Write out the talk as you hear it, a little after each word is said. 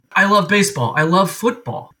I love baseball. I love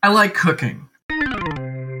football. I like cooking.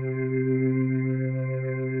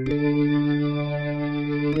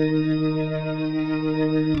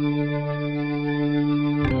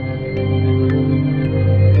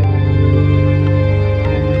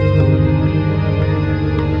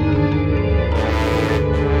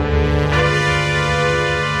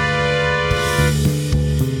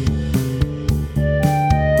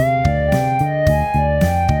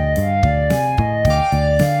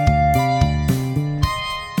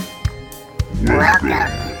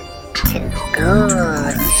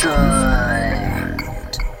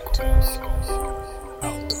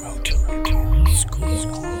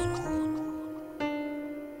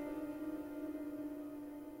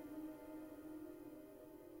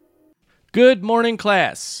 Good morning,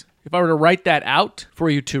 class. If I were to write that out for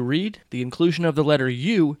you to read, the inclusion of the letter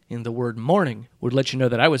U in the word morning would let you know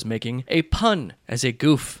that I was making a pun as a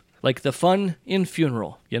goof, like the fun in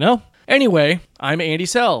funeral, you know? Anyway, I'm Andy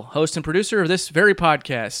Sell, host and producer of this very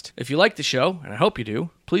podcast. If you like the show, and I hope you do,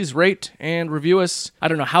 please rate and review us. I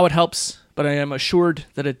don't know how it helps, but I am assured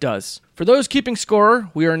that it does. For those keeping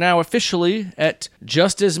score, we are now officially at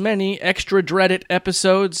just as many extra dreaded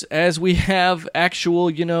episodes as we have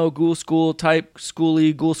actual, Ghoul School type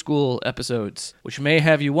schooly Ghoul School episodes, which may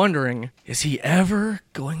have you wondering, is he ever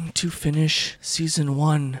going to finish season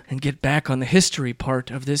 1 and get back on the history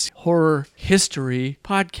part of this horror history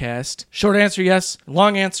podcast? Short answer, yes.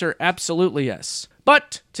 Long answer, absolutely yes.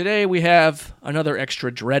 But today we have another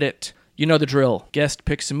extra dreaded. You know the drill. Guest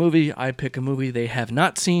picks a movie, I pick a movie they have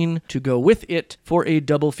not seen to go with it for a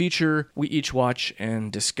double feature we each watch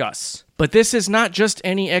and discuss. But this is not just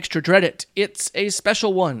any extra dreaded. It's a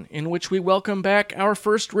special one in which we welcome back our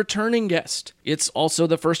first returning guest. It's also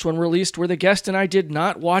the first one released where the guest and I did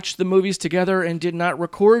not watch the movies together and did not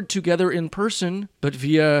record together in person, but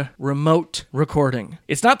via remote recording.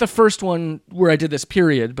 It's not the first one where I did this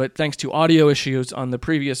period, but thanks to audio issues on the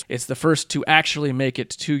previous, it's the first to actually make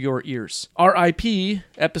it to your ears. RIP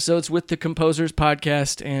episodes with the Composers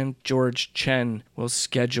Podcast and George Chen. We'll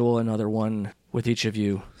schedule another one with each of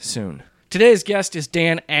you soon. Today's guest is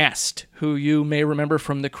Dan Ast, who you may remember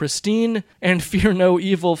from the Christine and Fear No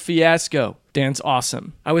Evil fiasco. Dan's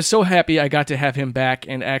awesome. I was so happy I got to have him back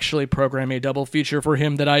and actually program a double feature for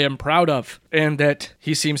him that I am proud of and that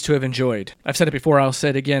he seems to have enjoyed. I've said it before, I'll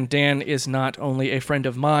say it again. Dan is not only a friend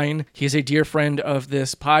of mine, he is a dear friend of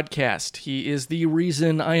this podcast. He is the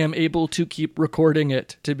reason I am able to keep recording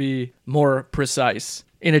it, to be more precise.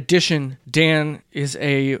 In addition, Dan is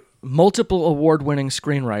a multiple award-winning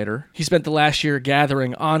screenwriter. He spent the last year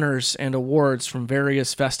gathering honors and awards from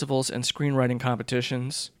various festivals and screenwriting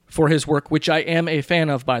competitions for his work, which I am a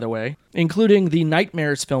fan of, by the way, including the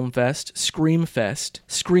Nightmares Film Fest, Screamfest,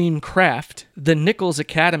 Screencraft, the Nichols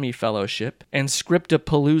Academy Fellowship, and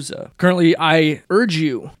Scriptapalooza. Currently, I urge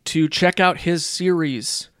you to check out his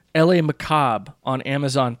series, L.A. Macabre, on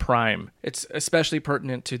Amazon Prime. It's especially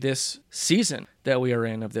pertinent to this season that we are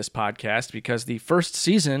in of this podcast because the first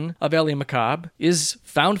season of L.A. Macabre is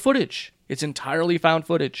found footage. It's entirely found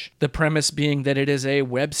footage. The premise being that it is a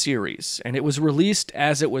web series, and it was released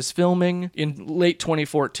as it was filming in late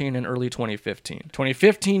 2014 and early 2015.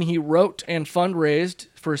 2015, he wrote and fundraised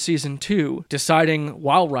for season 2, deciding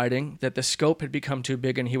while writing that the scope had become too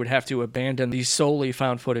big and he would have to abandon the solely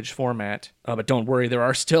found footage format. But don't worry, there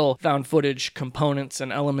are still found footage components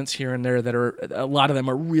and elements here and there that are, a lot of them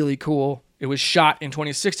are really cool. It was shot in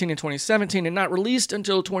 2016 and 2017 and not released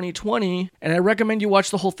until 2020, and I recommend you watch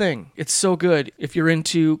the whole thing. It's so good. If you're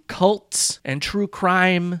into cults and true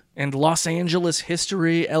crime and Los Angeles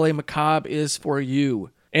history, L.A. Macabre is for you.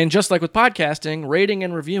 And just like with podcasting, rating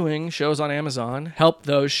and reviewing shows on Amazon help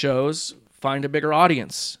those shows find a bigger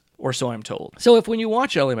audience. Or so I'm told. So if when you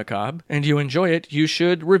watch L.A. Macabre and you enjoy it, you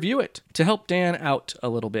should review it to help Dan out a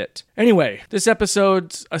little bit. Anyway, this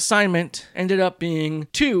episode's assignment ended up being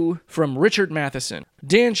 2 from Richard Matheson.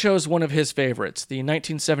 Dan chose one of his favorites, the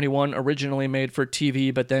 1971 originally made for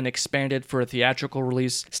TV but then expanded for a theatrical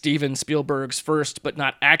release, Steven Spielberg's first but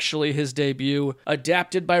not actually his debut,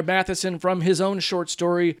 adapted by Matheson from his own short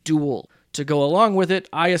story, Duel. To go along with it,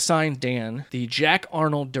 I assigned Dan the Jack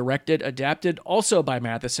Arnold directed, adapted also by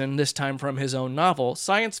Matheson, this time from his own novel,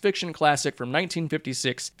 science fiction classic from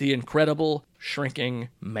 1956, The Incredible Shrinking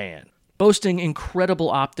Man. Boasting incredible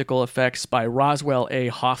optical effects by Roswell A.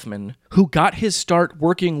 Hoffman, who got his start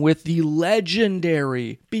working with the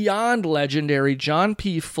legendary, beyond legendary, John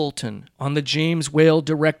P. Fulton on the James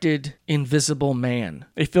Whale-directed Invisible Man,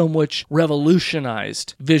 a film which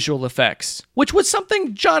revolutionized visual effects, which was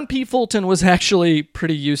something John P. Fulton was actually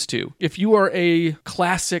pretty used to. If you are a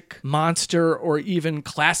classic monster or even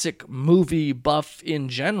classic movie buff in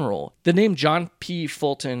general, the name John P.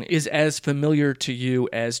 Fulton is as familiar to you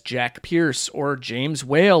as Jack Pierce or James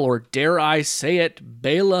Whale or, dare I say it,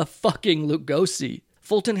 Bela fucking Lugosi.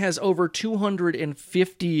 Fulton has over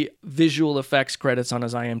 250 visual effects credits on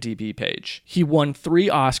his IMDb page. He won 3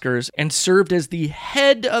 Oscars and served as the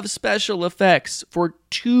head of special effects for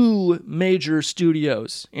 2 major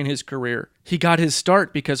studios in his career. He got his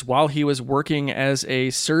start because while he was working as a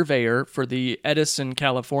surveyor for the Edison,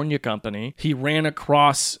 California company, he ran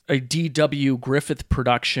across a D.W. Griffith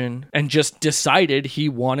production and just decided he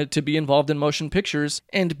wanted to be involved in motion pictures.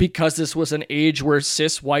 And because this was an age where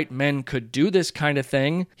cis white men could do this kind of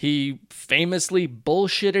thing, he famously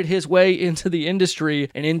bullshitted his way into the industry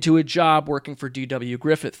and into a job working for D.W.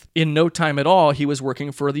 Griffith. In no time at all, he was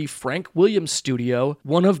working for the Frank Williams Studio,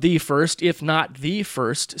 one of the first, if not the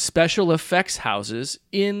first, special effects houses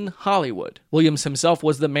in Hollywood. Williams himself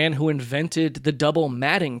was the man who invented the double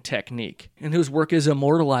matting technique, and whose work is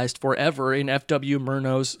immortalized forever in F.W.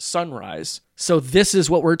 Murnau's Sunrise. So this is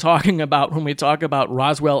what we're talking about when we talk about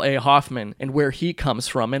Roswell A. Hoffman and where he comes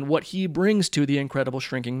from and what he brings to The Incredible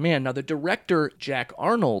Shrinking Man. Now, the director, Jack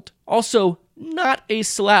Arnold, also not a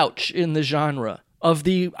slouch in the genre. Of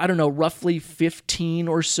the, roughly 15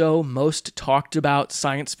 or so most talked about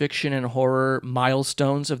science fiction and horror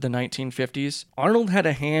milestones of the 1950s, Arnold had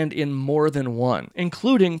a hand in more than one,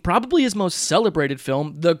 including probably his most celebrated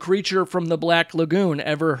film, The Creature from the Black Lagoon.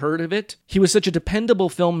 Ever heard of it? He was such a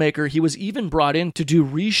dependable filmmaker, he was even brought in to do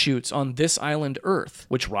reshoots on This Island Earth,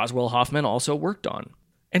 which Roswell Hoffman also worked on.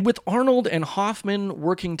 And with Arnold and Hoffman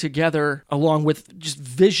working together, along with just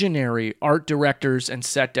visionary art directors and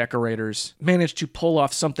set decorators, managed to pull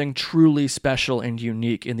off something truly special and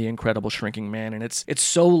unique in The Incredible Shrinking Man. And it's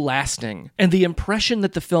so lasting. And the impression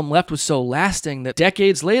that the film left was so lasting that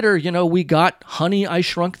decades later, we got Honey, I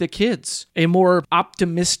Shrunk the Kids, a more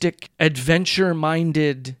optimistic,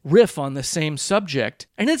 adventure-minded riff on the same subject.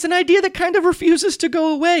 And it's an idea that kind of refuses to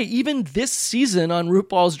go away. Even this season on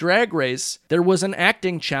RuPaul's Drag Race, there was an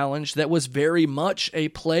acting challenge that was very much a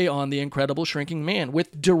play on The Incredible Shrinking Man,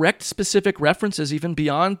 with direct specific references even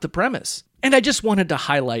beyond the premise. And I just wanted to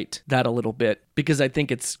highlight that a little bit because I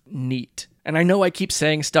think it's neat. And I know I keep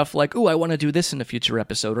saying stuff like, I want to do this in a future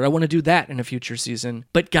episode, or I want to do that in a future season.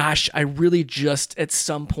 But gosh, I really just at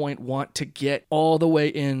some point want to get all the way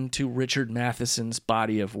into Richard Matheson's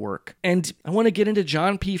body of work. And I want to get into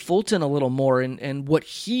John P. Fulton a little more and what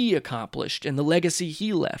he accomplished and the legacy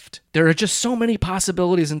he left. There are just so many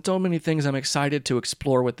possibilities and so many things I'm excited to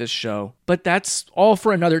explore with this show. But that's all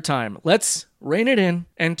for another time. Let's rein it in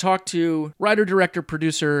and talk to writer, director,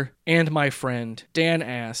 producer, and my friend, Dan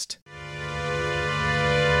Ast.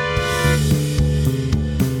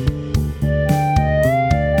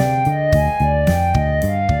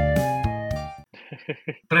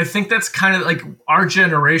 But I think that's kind of like our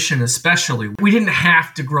generation, especially. We didn't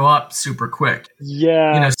have to grow up super quick.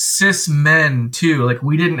 Yeah. Cis men too. Like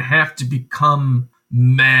we didn't have to become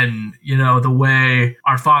men, the way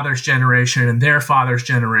our father's generation and their father's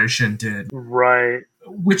generation did. Right.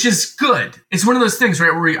 Which is good. It's one of those things,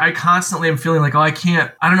 right, where I constantly am feeling like, I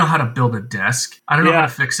don't know how to build a desk. I don't know how to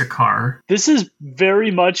fix a car. This is very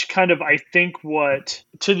much kind of, I think, what,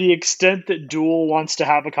 to the extent that Duel wants to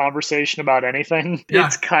have a conversation about anything,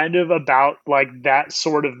 it's kind of about like that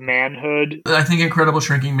sort of manhood. I think Incredible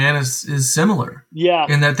Shrinking Man is similar. Yeah.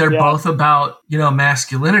 In that they're both about,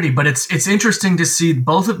 masculinity. But it's interesting to see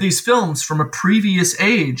both of these films from a previous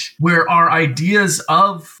age where our ideas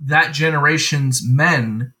of that generation's men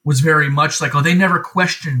was very much like, they never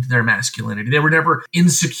questioned their masculinity. They were never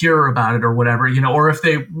insecure about it or whatever, or if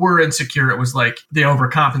they were insecure, it was like they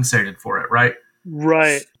overcompensated for it, right?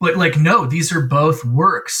 Right. But no, these are both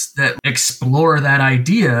works that explore that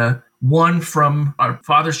idea, one from our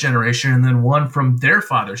father's generation and then one from their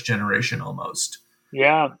father's generation almost.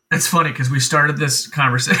 Yeah. It's funny because we started this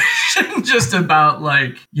conversation just about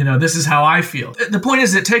this is how I feel. The point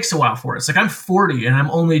is it takes a while for us. I'm 40 and I'm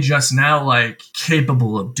only just now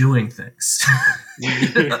capable of doing things.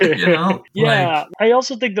 Yeah. I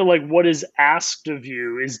also think that what is asked of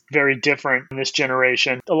you is very different in this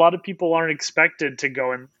generation. A lot of people aren't expected to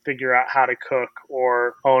go and figure out how to cook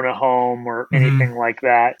or own a home or anything like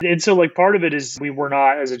that. And so part of it is we were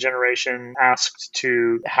not as a generation asked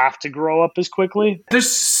to have to grow up as quickly.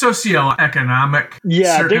 There's socioeconomic there's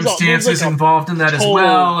circumstances like involved in that as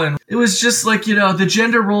well. And it was just like, the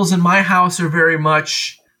gender roles in my house are very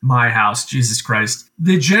much my house, Jesus Christ.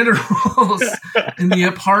 The gender roles in the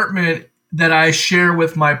apartment that I share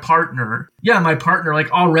with my partner. Yeah, my partner, like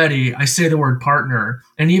already I say the word partner.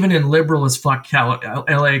 And even in liberal as fuck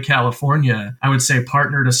LA, California, I would say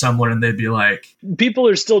partner to someone and they'd be like... People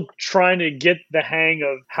are still trying to get the hang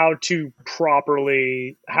of how to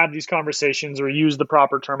properly have these conversations or use the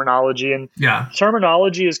proper terminology. And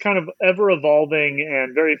terminology is kind of ever evolving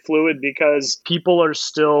and very fluid because people are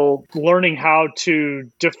still learning how to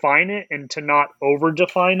define it and to not over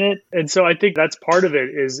define it. And so I think that's part of it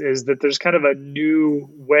is that there's kind of a new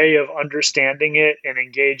way of understanding it and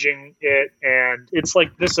engaging it. And it's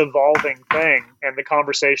like this evolving thing, and the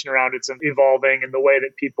conversation around it's evolving, and the way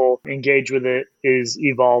that people engage with it is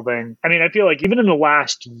evolving. I mean, I feel like even in the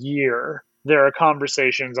last year, there are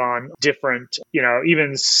conversations on different,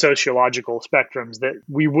 even sociological spectrums that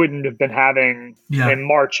we wouldn't have been having in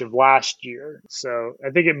March of last year. So I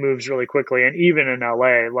think it moves really quickly. And even in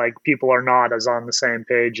LA, like people are not as on the same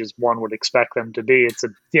page as one would expect them to be. It's a,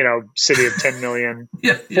 city of 10 million,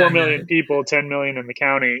 4 million people, 10 million in the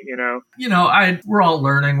county, we're all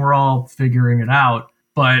learning, we're all figuring it out.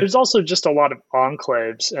 But there's also just a lot of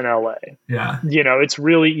enclaves in LA. Yeah. It's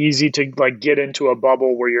really easy to get into a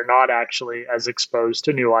bubble where you're not actually as exposed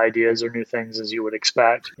to new ideas or new things as you would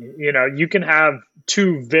expect. You can have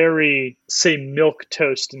two very, say,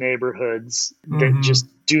 milquetoast neighborhoods that just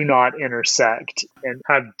do not intersect and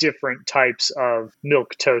have different types of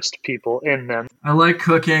milquetoast people in them. I like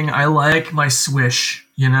cooking. I like my swish.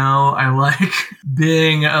 I like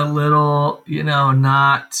being a little,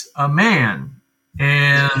 not a man.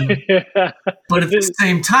 And but at the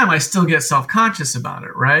same time I still get self-conscious about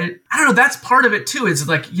it, right? I don't know, that's part of it too. It's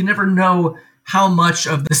like you never know how much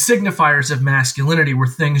of the signifiers of masculinity were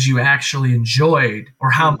things you actually enjoyed,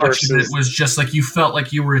 or how much of it was just like you felt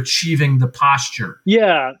like you were achieving the posture.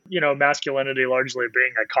 Yeah, masculinity largely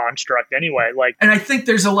being a construct anyway. And I think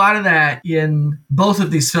there's a lot of that in both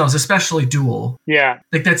of these films, especially Duel. Yeah.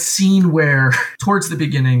 Like that scene where towards the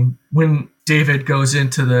beginning when David goes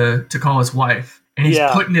to call his wife. And he's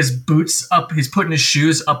putting his boots up, he's putting his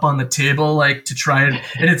shoes up on the table, like to try and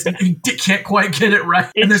he can't quite get it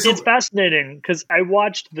right. It's fascinating because I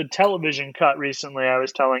watched the television cut recently, I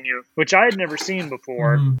was telling you, which I had never seen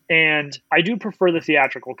before. And I do prefer the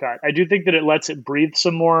theatrical cut. I do think that it lets it breathe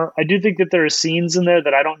some more. I do think that there are scenes in there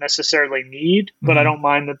that I don't necessarily need, but I don't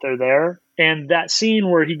mind that they're there. And that scene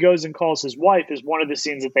where he goes and calls his wife is one of the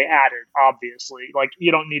scenes that they added, obviously. Like,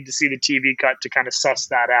 you don't need to see the TV cut to kind of suss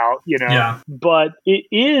that out, Yeah. But it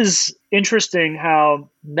is interesting how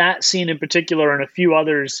that scene in particular and a few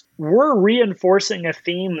others were reinforcing a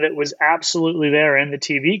theme that was absolutely there in the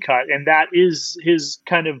TV cut. And that is his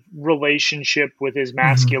kind of relationship with his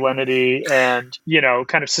masculinity and,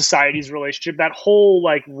 kind of society's relationship. That whole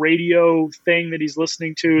radio thing that he's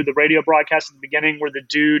listening to, the radio broadcast at the beginning where the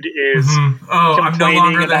dude is I'm no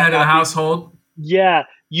longer the head of the household. Yeah.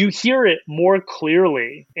 You hear it more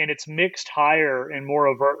clearly, and it's mixed higher and more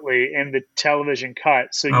overtly in the television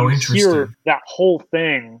cut. So you hear that whole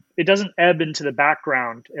thing. It doesn't ebb into the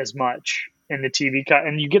background as much in the TV cut.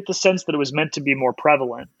 And you get the sense that it was meant to be more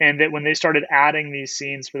prevalent. And that when they started adding these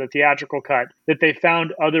scenes for the theatrical cut, that they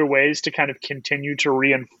found other ways to kind of continue to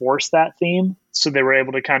reinforce that theme. So they were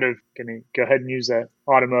able to kind of, gonna go ahead and use an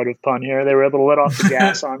automotive pun here. They were able to let off the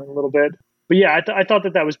gas on it a little bit. But yeah, I thought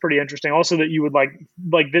that was pretty interesting. Also, that you would like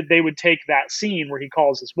that they would take that scene where he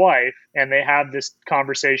calls his wife and they have this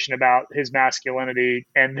conversation about his masculinity,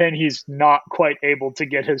 and then he's not quite able to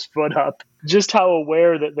get his foot up. Just how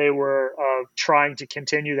aware that they were of trying to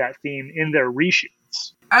continue that theme in their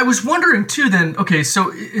reshoots. I was wondering too then, okay,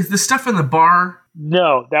 so is the stuff in the bar?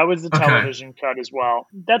 No, that was the television cut as well.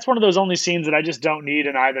 That's one of those only scenes that I just don't need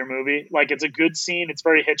in either movie. Like, it's a good scene. It's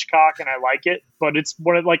very Hitchcock and I like it, but it's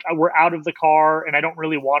one of we're out of the car and I don't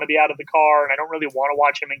really want to be out of the car and I don't really want to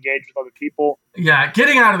watch him engage with other people. Yeah,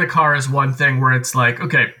 getting out of the car is one thing where it's like,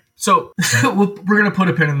 okay, so we're going to put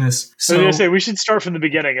a pin in this. So I was going to say, we should start from the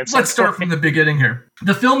beginning. Let's start from the beginning here.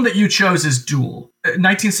 The film that you chose is Duel.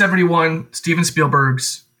 1971, Steven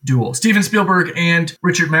Spielberg's Duel. Steven Spielberg and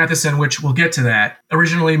Richard Matheson, which we'll get to that,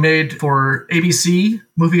 originally made for ABC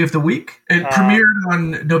movie of the week. It premiered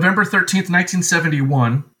on November 13th,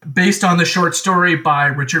 1971, based on the short story by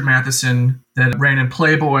Richard Matheson that ran in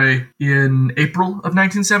Playboy in April of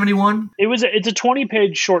 1971. It's a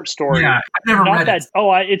 20-page short story. Yeah, I've never read it.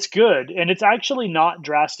 It's good. And it's actually not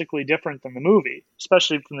drastically different than the movie,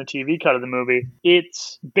 especially from the TV cut of the movie.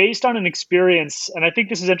 It's based on an experience, and I think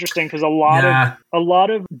this is interesting because a lot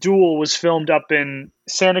of Duel was filmed up in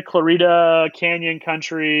Santa Clarita, Canyon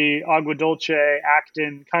Country, Agua Dulce,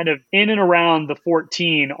 Acton, kind of in and around the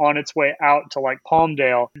 14 on its way out to like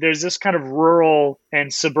Palmdale. There's this kind of rural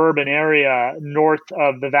and suburban area north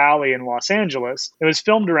of the valley in Los Angeles. It was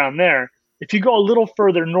filmed around there. If you go a little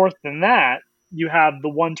further north than that, you have the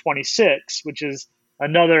 126, which is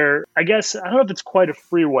another, I guess, I don't know if it's quite a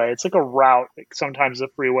freeway. It's like a route. Sometimes a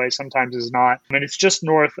freeway, sometimes it's not. I mean, it's just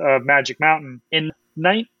north of Magic Mountain. In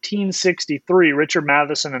 1963, Richard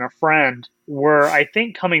Matheson and a friend were, I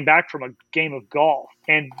think, coming back from a game of golf,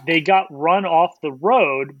 and they got run off the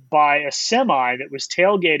road by a semi that was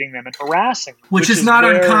tailgating them and harassing them. Which is not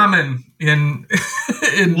uncommon in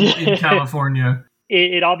California.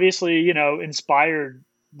 It obviously, inspired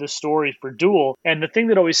the story for Duel. And the thing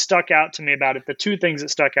that always stuck out to me about it, the two things that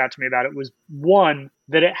stuck out to me about it was, one,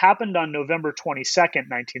 that it happened on November 22nd,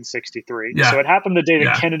 1963. Yeah. So it happened the day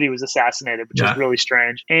that Kennedy was assassinated, which is really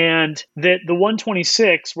strange. And that the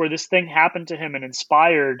 126, where this thing happened to him and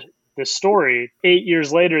inspired this story, 8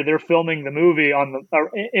 years later, they're filming the movie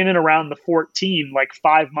in and around the 14, like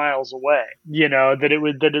 5 miles away.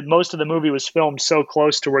 Most of the movie was filmed so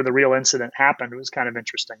close to where the real incident happened. It was kind of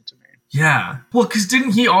interesting to me. Yeah. Well, because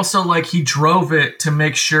didn't he also, he drove it to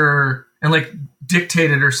make sure and,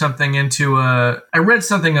 dictated or something into I read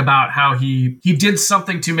something about how he did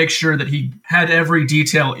something to make sure that he had every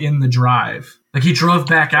detail in the drive. Like he drove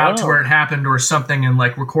back out to where it happened or something and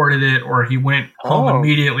recorded it, or he went home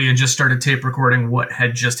immediately and just started tape recording what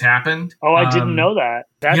had just happened. Oh, I didn't know that.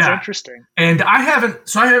 That's interesting. And I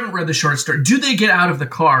haven't read the short story. Do they get out of the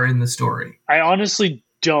car in the story? I honestly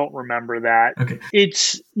don't remember that. Okay.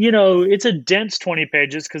 It's, it's a dense 20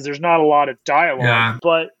 pages because there's not a lot of dialogue,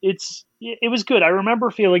 but it was good. I remember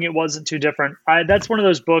feeling it wasn't too different. That's one of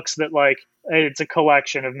those books that it's a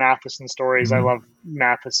collection of Matheson stories. Mm-hmm. I love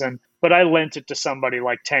Matheson, but I lent it to somebody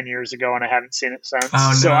 10 years ago and I haven't seen it since.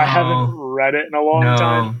 Oh, so no. I haven't read it in a long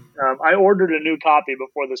time. I ordered a new copy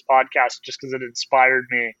before this podcast just because it inspired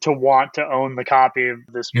me to want to own the copy of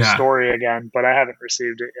this story again, but I haven't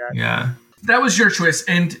received it yet. Yeah. That was your choice.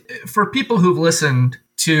 And for people who've listened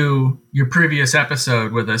to your previous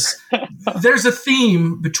episode with us, there's a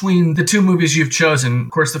theme between the two movies you've chosen. Of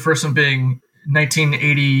course, the first one being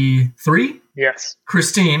 1983. Yes.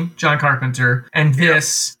 Christine, John Carpenter, and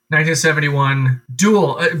this 1971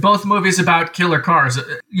 Duel. Both movies about killer cars,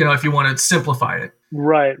 if you want to simplify it.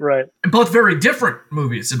 Right. And both very different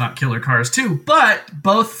movies about killer cars, too, but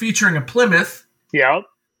both featuring a Plymouth. Yep.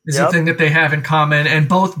 Is the thing that they have in common, and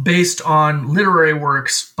both based on literary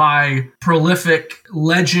works by prolific,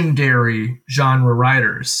 legendary genre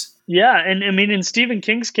writers. Yeah, and I mean, in Stephen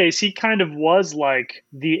King's case, he kind of was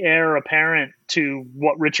the heir apparent to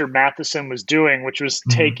what Richard Matheson was doing, which was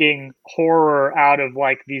taking horror out of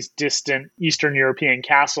these distant Eastern European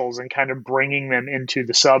castles and kind of bringing them into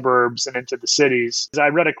the suburbs and into the cities. I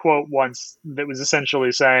read a quote once that was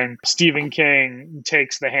essentially saying Stephen King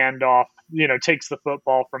takes the handoff, takes the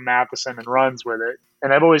football from Matheson and runs with it.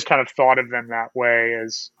 And I've always kind of thought of them that way,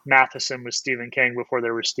 as Matheson was Stephen King before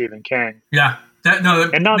there was Stephen King. Yeah. Not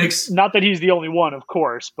that he's the only one, of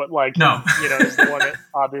course, but no. He's the one that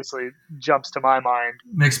obviously jumps to my mind.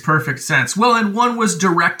 Makes perfect sense. Well, and one was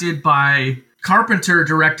directed by Carpenter,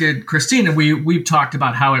 directed Christine, and we've talked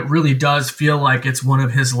about how it really does feel like it's one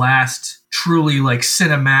of his last truly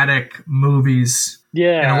cinematic movies.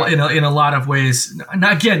 Yeah. In a lot of ways.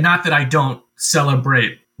 Again, not that I don't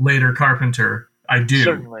celebrate later Carpenter. I do.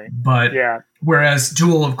 Certainly. But whereas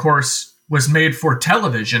Duel, of course, was made for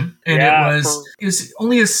television, and it was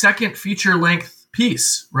only his second feature-length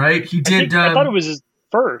piece, right? I thought it was his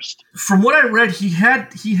first. From what I read, he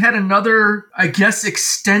had another, I guess,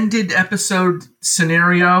 extended episode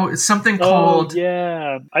scenario. It's something called...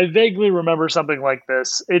 yeah. I vaguely remember something like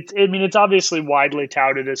this. It's obviously widely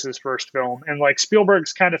touted as his first film, and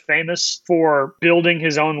Spielberg's kind of famous for building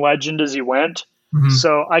his own legend as he went. Mm-hmm.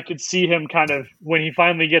 So I could see him kind of, when he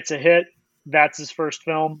finally gets a hit, that's his first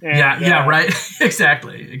film. And, right.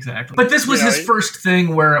 Exactly. But this was his first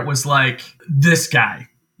thing where it was this guy,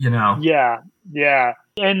 Yeah.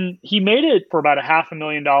 And he made it for about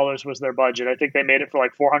 $500,000 was their budget. I think they made it for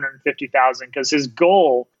 $450,000 because his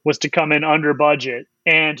goal was to come in under budget.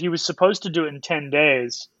 And he was supposed to do it in 10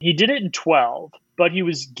 days. He did it in 12. but he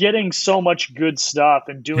was getting so much good stuff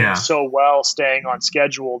and doing so well, staying on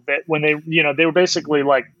schedule, that when they, they were basically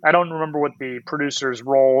like, I don't remember what the producer's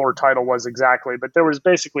role or title was exactly, but there was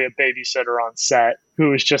basically a babysitter on set who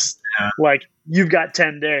was just like, you've got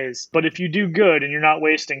 10 days, but if you do good and you're not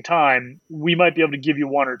wasting time, we might be able to give you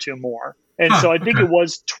 1 or 2 more. And so I think it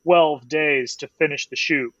was 12 days to finish the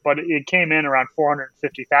shoot, but it came in around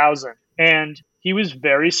 450,000. And he was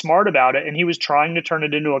very smart about it. And he was trying to turn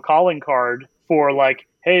it into a calling card for like,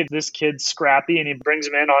 hey, this kid's scrappy and he brings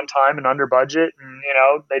them in on time and under budget. And,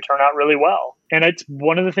 they turn out really well. And it's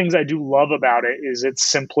one of the things I do love about it is its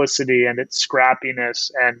simplicity and its scrappiness.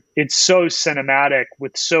 And it's so cinematic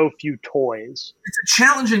with so few toys. It's a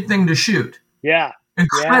challenging thing to shoot. Yeah.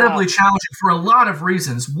 Incredibly challenging for a lot of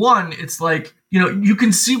reasons. One, it's like, you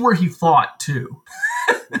can see where he fought too.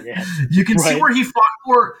 You can see where he fought,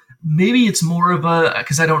 or maybe it's more of a,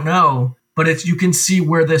 because I don't know, but you can see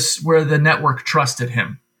where the network trusted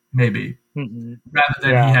him, maybe, rather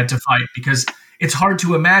than he had to fight, because it's hard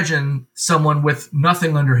to imagine someone with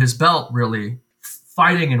nothing under his belt really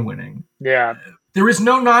fighting and winning. Yeah. There is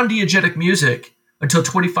no non-diegetic music until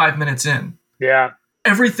 25 minutes in. Yeah.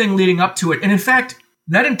 Everything leading up to it. And in fact,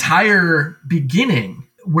 that entire beginning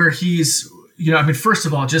where he's, first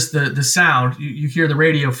of all, just the sound, you hear the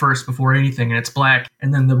radio first before anything and it's black.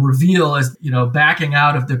 And then the reveal as, backing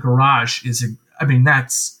out of the garage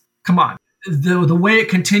that's, come on. The way it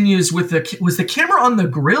continues with was the camera on the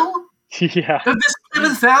grill? Yeah. Of this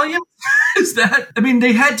Plymouth Valiant? Is that,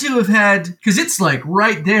 they had to have had, because it's like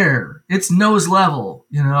right there. It's nose level,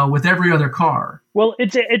 with every other car. Well,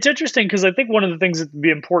 it's interesting because I think one of the things that would be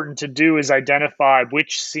important to do is identify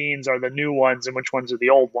which scenes are the new ones and which ones are the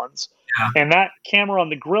old ones. Yeah. And that camera on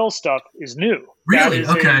the grill stuff is new. Really?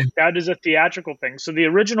 That is a theatrical thing. So the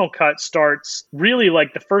original cut starts really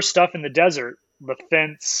like the first stuff in the desert, the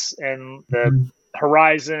fence and the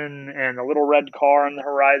horizon and a little red car on the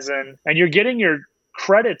horizon. And you're getting your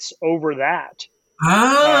credits over that.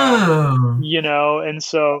 Oh. And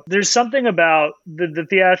so there's something about the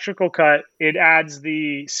theatrical cut. It adds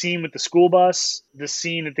the scene with the school bus, the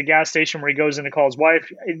scene at the gas station where he goes in to call his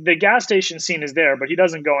wife. The gas station scene is there, but he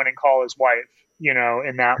doesn't go in and call his wife,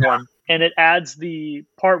 in that one. And it adds the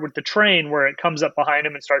part with the train where it comes up behind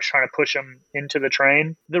him and starts trying to push him into the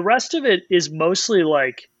train. The rest of it is mostly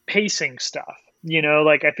like pacing stuff.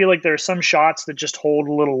 I feel like there are some shots that just hold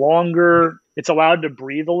a little longer. It's allowed to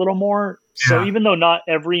breathe a little more. So even though not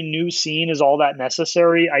every new scene is all that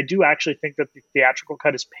necessary, I do actually think that the theatrical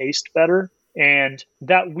cut is paced better. And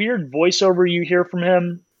that weird voiceover you hear from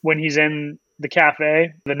him when he's in the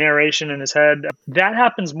cafe, the narration in his head, that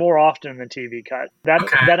happens more often in the TV cut.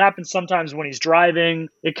 That happens sometimes when he's driving.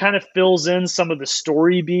 It kind of fills in some of the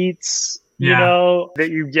story beats that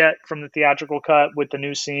you get from the theatrical cut with the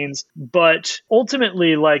new scenes. But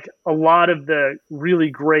ultimately, like a lot of the really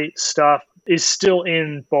great stuff is still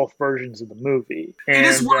in both versions of the movie. It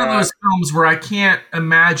is one of those films where I can't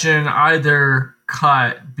imagine either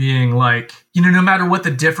cut being like, no matter what the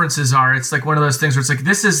differences are, it's like one of those things where it's like,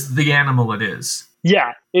 this is the animal it is.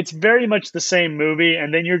 Yeah, it's very much the same movie,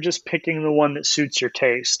 and then you're just picking the one that suits your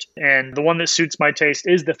taste. And the one that suits my taste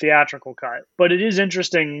is the theatrical cut. But it is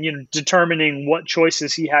interesting, determining what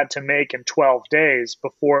choices he had to make in 12 days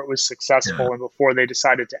before it was successful and before they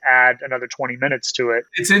decided to add another 20 minutes to it.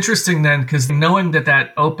 It's interesting then, because knowing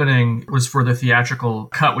that opening was for the theatrical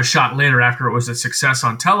cut was shot later after it was a success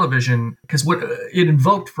on television, because what it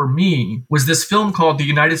invoked for me was this film called The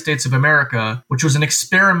United States of America, which was an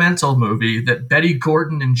experimental movie that Betty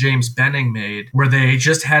Gordon and James Benning made, where they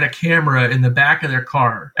just had a camera in the back of their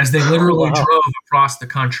car as they literally drove across the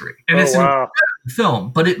country. And it's an incredible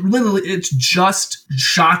film, but it's just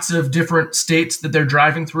shots of different states that they're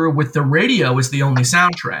driving through with the radio as the only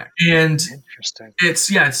soundtrack. And interesting.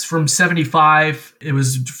 It's from 75. It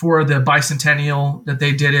was for the bicentennial that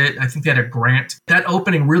they did it. I think they had a grant. That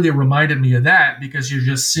opening really reminded me of that, because you're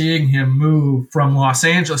just seeing him move from Los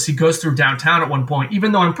Angeles. He goes through downtown at one point,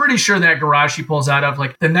 even though I'm pretty sure that garage he pulls out of,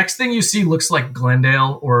 like, the next thing you see looks like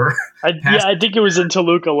Glendale or I think it was in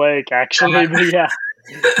Toluca Lake, actually. But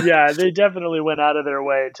yeah, they definitely went out of their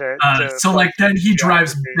way to so like then he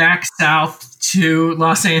drives back south to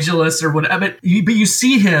Los Angeles or whatever, but you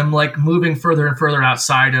see him like moving further and further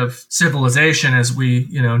outside of civilization as we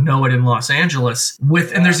know it in Los Angeles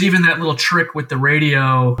and there's even that little trick with the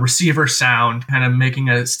radio receiver sound kind of making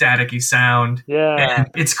a staticky sound. And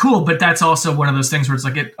it's cool, but that's also one of those things where it's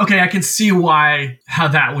like, I can see how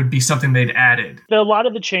that would be something they'd added. A lot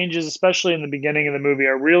of the changes, especially in the beginning of the movie,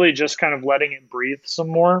 are really just kind of letting it breathe some some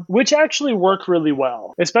more, which actually work really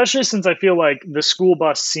well, especially since I feel like the school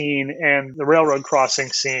bus scene and the railroad crossing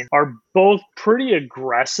scene are both pretty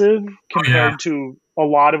aggressive compared to a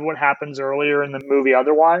lot of what happens earlier in the movie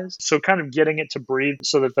otherwise. So kind of getting it to breathe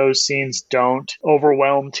so that those scenes don't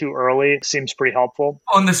overwhelm too early seems pretty helpful.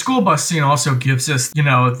 Oh, and the school bus scene also gives us, you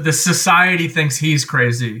know, the society thinks he's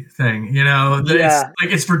crazy thing, you know?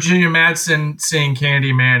 It's Virginia Madsen seeing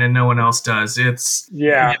Candyman and no one else does. It's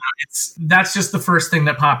that's just the first thing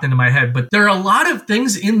that popped into my head. But there are a lot of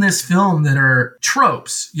things in this film that are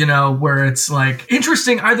tropes, you know, where it's like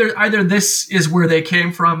interesting. Either this is where they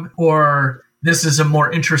came from, or this is a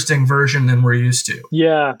more interesting version than we're used to.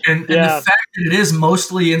 Yeah. And the fact that it is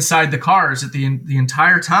mostly inside the cars at the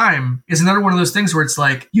entire time is another one of those things where it's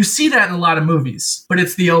like, you see that in a lot of movies, but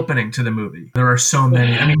it's the opening to the movie. There are so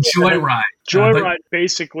many. I mean, Joyride. Joyride,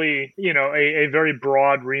 basically, you know, a very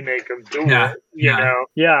broad remake of Duel.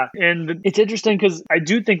 Yeah. And it's interesting because I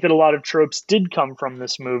do think that a lot of tropes did come from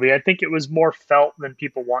this movie. I think it was more felt than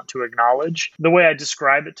people want to acknowledge. The way I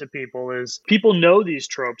describe it to people is people know these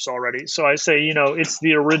tropes already. So I say, you know, it's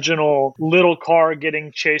the original little car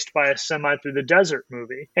getting chased by a semi through the desert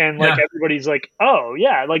movie. And like everybody's like, oh,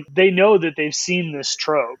 yeah, like they know that they've seen this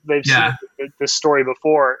trope. They've seen this story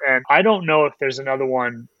before. And I don't know if there's another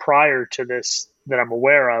one prior to this that I'm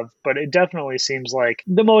aware of, but it definitely seems like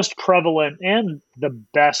the most prevalent and the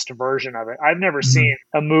best version of it. I've never seen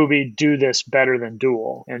a movie do this better than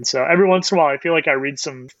Duel. And so every once in a while, I feel like I read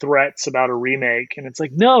some threats about a remake and it's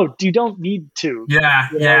like, no, you don't need to.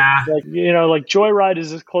 Like, you know, like Joyride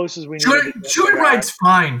is as close as we need. Joyride's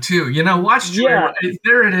fine too. You know, watch Joyride.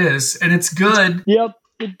 There it is. And it's good. Yep.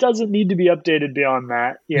 It doesn't need to be updated beyond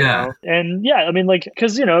that, you know? And I mean, like,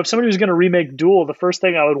 because, you know, if somebody was going to remake Duel, the first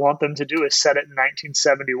thing I would want them to do is set it in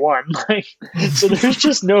 1971. Like, so there's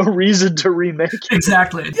just no reason to remake it.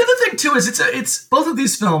 Exactly. The other thing, too, is it's both of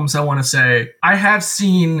these films, I want to say, I have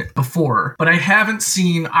seen before, but I haven't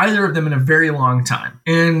seen either of them in a very long time.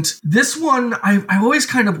 And this one, I always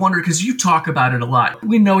kind of wonder, because you talk about it a lot.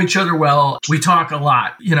 We know each other well. We talk a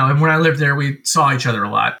lot, you know, and when I lived there, we saw each other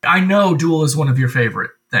a lot. I know Duel is one of your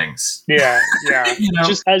favorite things. Yeah. You know?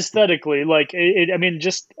 Just aesthetically, like I mean,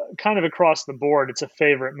 just kind of across the board, it's a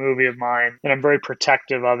favorite movie of mine, and I'm very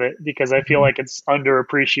protective of it because I feel like it's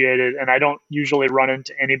underappreciated, and I don't usually run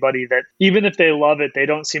into anybody that, even if they love it, they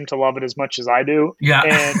don't seem to love it as much as I do. Yeah.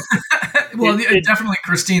 And well, definitely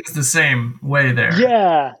Christine's the same way there.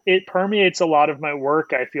 Yeah, it permeates a lot of my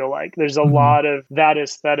work, I feel like. There's a lot of that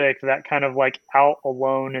aesthetic, that kind of like out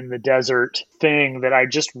alone in the desert thing that I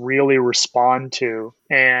just really respond to.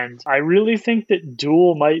 And I really think that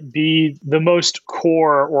Duel might be the most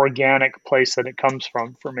core organic place that it comes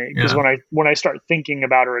from for me. Because when I start thinking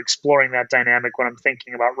about or exploring that dynamic, when I'm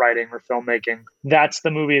thinking about writing or filmmaking, that's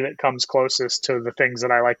the movie that comes closest to the things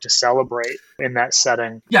that I like to celebrate in that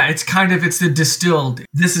setting. Yeah, it's the distilled.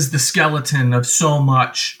 This is the skeleton of so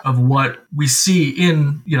much of what we see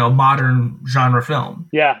in, you know, modern genre film.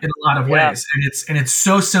 Yeah. In a lot of ways. And it's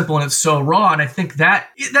so simple and it's so raw. And I think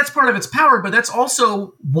that's part of its power, but that's also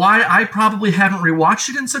why I probably haven't rewatched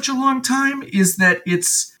it in such a long time, is that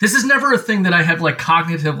this is never a thing that I have like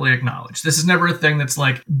cognitively acknowledged. This is never a thing that's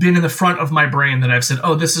like been in the front of my brain that I've said,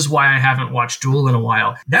 oh, this is why I haven't watched Duel in a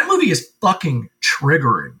while. That movie is fucking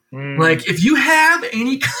triggering. Like, if you have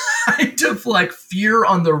any kind of like fear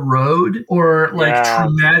on the road or like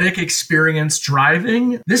traumatic experience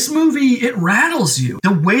driving, this movie, it rattles you.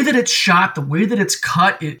 The way that it's shot, the way that it's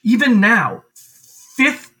cut, even now,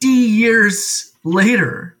 50 years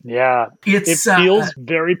later. Yeah. It feels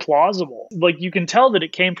very plausible. Like, you can tell that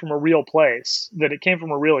it came from a real place, that it came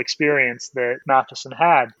from a real experience that Matheson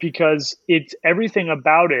had, because everything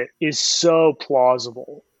about it is so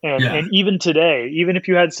plausible. And even today, even if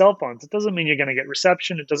you had cell phones, it doesn't mean you're going to get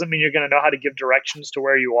reception. It doesn't mean you're going to know how to give directions to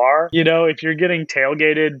where you are. You know, if you're getting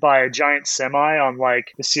tailgated by a giant semi on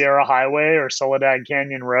like the Sierra Highway or Soledad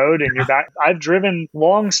Canyon Road and you're back, I've driven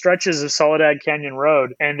long stretches of Soledad Canyon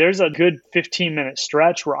Road, and there's a good 15-minute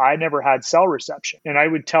stretch where I never had cell reception. And I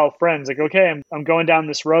would tell friends like, okay, I'm going down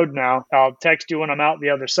this road now. I'll text you when I'm out the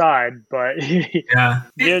other side. But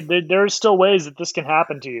there are still ways that this can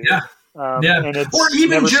happen to you. Yeah. And it's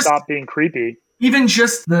never stopped being creepy. Even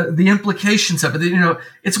just the implications of it, you know,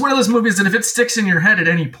 it's one of those movies that if it sticks in your head at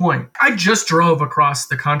any point. I just drove across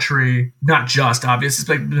the country, not just,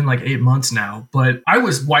 obviously, it's been like 8 months now, but I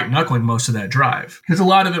was white knuckling most of that drive because a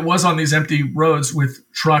lot of it was on these empty roads with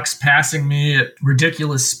trucks passing me at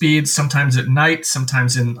ridiculous speeds, sometimes at night,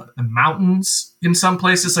 sometimes in the mountains. in some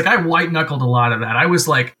places. Like, I white knuckled a lot of that. I was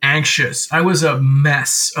like anxious. I was a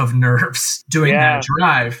mess of nerves doing that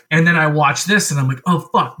drive. And then I watched this and I'm like, oh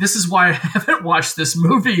fuck, this is why I haven't watched this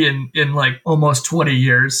movie in like almost 20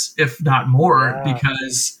 years, if not more,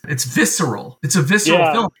 because it's visceral. It's a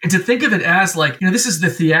visceral film. And to think of it as like, this is the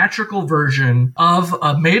theatrical version of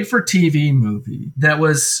a made-for-TV movie that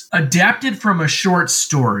was adapted from a short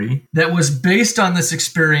story that was based on this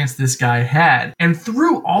experience this guy had. And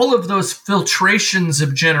through all of those filtrations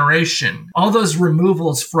of generation, all those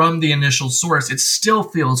removals from the initial source, it still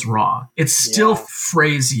feels raw. It still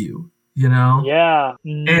frays you. Yeah.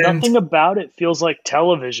 Nothing about it feels like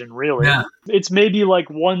television, really. Yeah. It's maybe like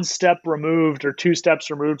one step removed or two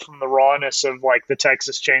steps removed from the rawness of like the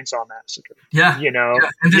Texas Chainsaw Massacre. Yeah.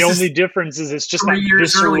 The only difference is it's just not 3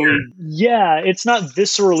 years viscerally. earlier. Yeah, it's not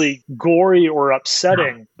viscerally gory or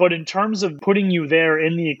upsetting, but in terms of putting you there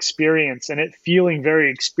in the experience and it feeling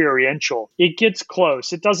very experiential, it gets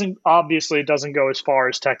close. It doesn't go as far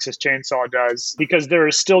as Texas Chainsaw does, because there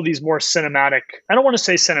are still these more cinematic, I don't want to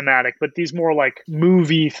say cinematic, but these more like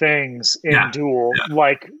movie things in Duel,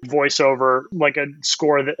 like voiceover, like a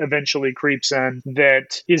score that eventually creeps in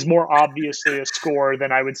that is more obviously a score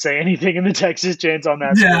than I would say anything in the Texas Chainsaw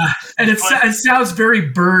Massacre. Yeah, and it sounds very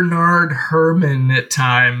Bernard Herrmann at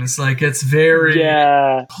times. Like, it's very...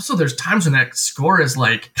 Yeah. Also, there's times when that score is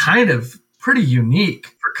like kind of pretty unique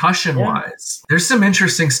percussion-wise. There's some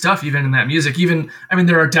interesting stuff even in that music.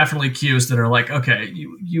 There are definitely cues that are like, okay,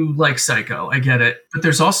 you like Psycho, I get it. But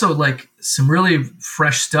there's also like some really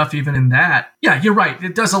fresh stuff even in that. Yeah, you're right.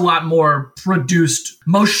 It does a lot more produced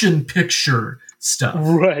motion picture stuff.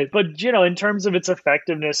 Right. But, in terms of its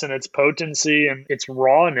effectiveness and its potency and its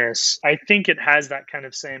rawness, I think it has that kind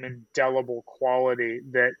of same indelible quality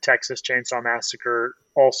that Texas Chainsaw Massacre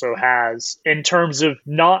also has, in terms of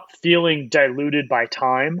not feeling diluted by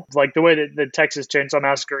time. Like the way that the Texas Chainsaw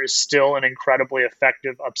Massacre is still an incredibly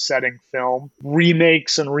effective, upsetting film.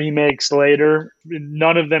 Remakes and remakes later,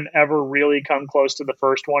 none of them ever really come close to the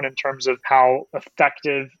first one in terms of how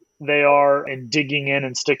effective they are in digging in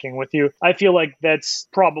and sticking with you. I feel like that's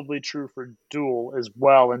probably true for Duel as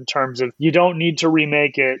well, in terms of you don't need to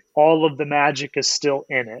remake it. All of the magic is still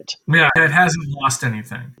in it. Yeah, it hasn't lost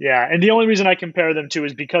anything. Yeah, and the only reason I compare them to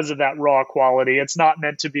is because of that raw quality. It's not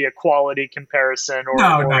meant to be a quality comparison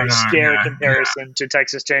or a scare comparison to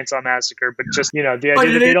Texas Chainsaw Massacre, but just, the idea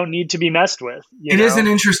that they don't need to be messed with. It is an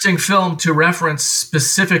interesting film to reference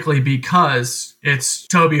specifically because it's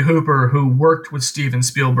Tobe Hooper, who worked with Steven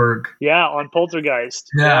Spielberg. Yeah, on Poltergeist.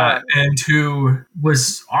 Yeah, and who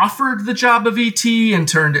was offered the job of E.T. and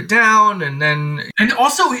turned it down. And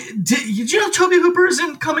also, did you know Tobe Hooper is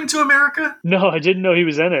in Coming to America? No, I didn't know he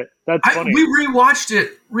was in it. That's funny. We rewatched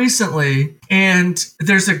it recently, and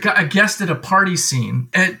there's a guest at a party scene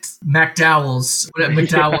at McDowell's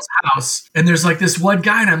house, and there's like this one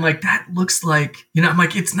guy, and I'm like, that looks like, I'm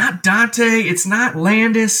like, it's not Dante, it's not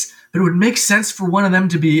Landis, but it would make sense for one of them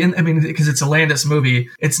to be in. Because it's a Landis movie.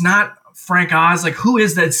 It's not Frank Oz. Like, who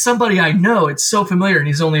is that? It's somebody I know. It's so familiar, and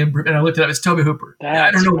he's only and I looked it up. It's Tobe Hooper.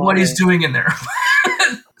 I don't know what he's doing in there.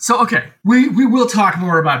 So, okay, we will talk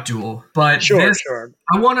more about Duel, but sure.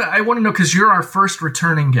 I want to know, because you're our first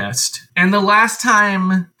returning guest, and the last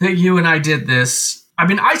time that you and I did this, I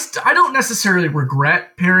don't necessarily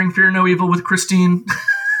regret pairing Fear No Evil with Christine.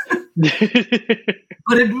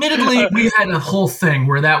 But admittedly, we had a whole thing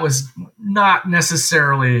where that was not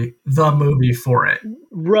necessarily the movie for it.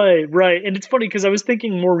 Right. And it's funny because I was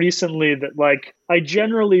thinking more recently that, like, I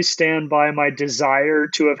generally stand by my desire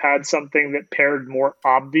to have had something that paired more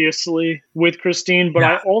obviously with Christine, but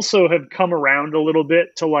I also have come around a little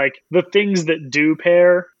bit to, like, the things that do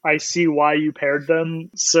pair, I see why you paired them.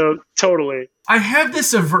 So totally. I have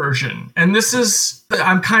this aversion, and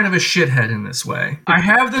I'm kind of a shithead in this way. I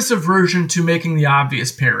have this aversion to making the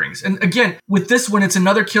obvious pairings. And again, with this one, it's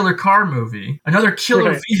another killer car movie, another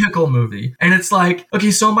killer vehicle movie. And it's like,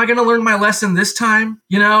 okay, so am I going to learn my lesson this time?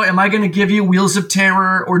 Am I going to give you Wheels of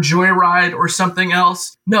Terror or Joyride or something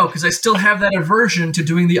else? No, because I still have that aversion to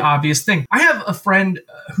doing the obvious thing. I have a friend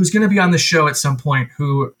who's going to be on the show at some point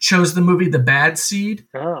who chose the movie The Bad Seed.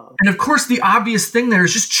 Oh. And of course, the obvious thing there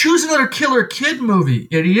is just choose another killer kid movie,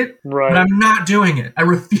 idiot. Right. But I'm not doing it. I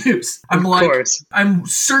refuse. I'm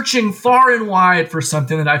searching far and wide for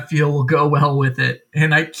something that I feel will go well with it.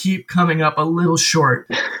 And I keep coming up a little short.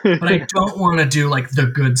 But I don't want to do like The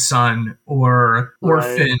Good Son or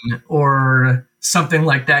Orphan or something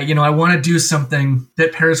like that. I want to do something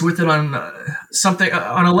that pairs with it on something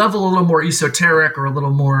on a level a little more esoteric or a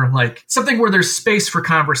little more like something where there's space for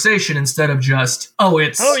conversation instead of just,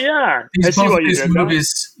 yeah, these both these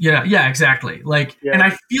movies. Yeah, exactly. Like, and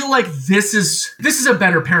I feel like this is a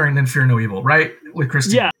better pairing than Fear No Evil, right? With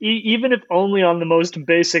Christine. Yeah, even if only on the most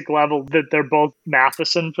basic level that they're both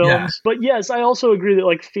Matheson films. Yeah. But yes, I also agree that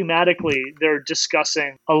like thematically they're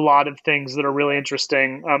discussing a lot of things that are really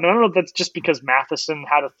interesting. And I don't know if that's just because Matheson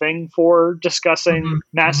had a thing for discussing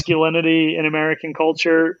masculinity in American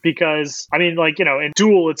culture, because I mean, like, you know, in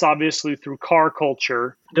Duel, it's obviously through car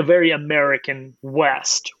culture, the very American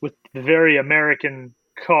West with the very American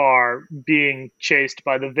car being chased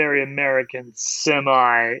by the very American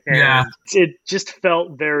semi, and it just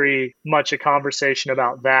felt very much a conversation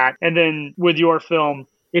about that. And then with your film,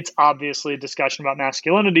 it's obviously a discussion about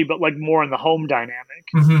masculinity, but like more in the home dynamic,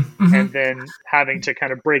 and then having to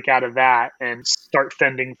kind of break out of that and start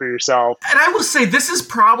fending for yourself. And I will say this is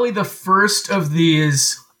probably the first of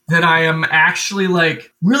these that I am actually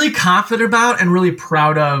like really confident about and really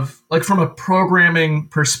proud of, like from a programming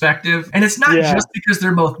perspective. And it's not just because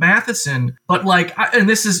they're both Matheson, but like, and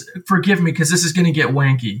this is, forgive me, because this is going to get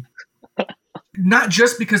wanky. Not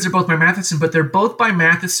just because they're both by Matheson, but they're both by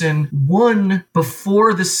Matheson, one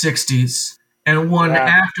before the 60s and one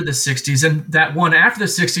after the 60s. And that one after the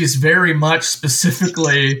 60s very much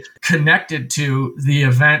specifically connected to the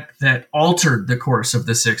event that altered the course of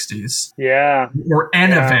the 60s. Yeah. Or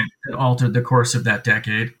an event that altered the course of that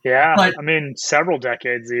decade. Yeah. But, I mean, several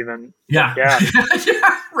decades even. Yeah. Yeah.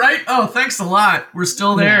 Right? Oh, thanks a lot. We're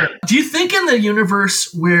still there. Do you think in the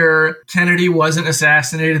universe where Kennedy wasn't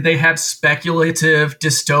assassinated, they had speculative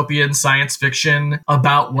dystopian science fiction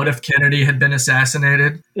about what if Kennedy had been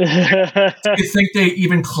assassinated? Do you think they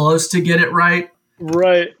even close to get it right?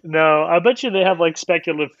 Right. No, I bet you they have like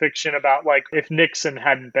speculative fiction about like if Nixon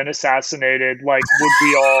hadn't been assassinated, like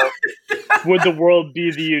would the world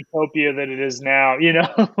be the utopia that it is now? You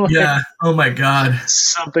know? Yeah. Oh my God.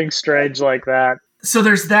 Something strange like that. So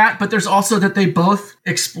there's that, but there's also that they both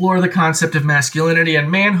explore the concept of masculinity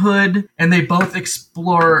and manhood, and they both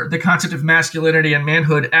explore the concept of masculinity and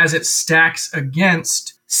manhood as it stacks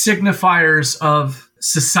against signifiers of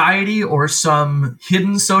society or some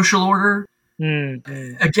hidden social order.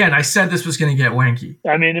 Again, I said this was going to get wanky.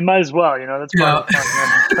 I mean, it might as well, you know, that's part of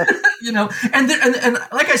the fun. You know, and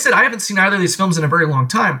like I said, I haven't seen either of these films in a very long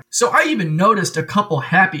time. So I even noticed a couple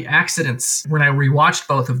happy accidents when I rewatched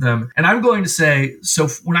both of them. And I'm going to say, so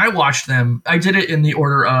when I watched them, I did it in the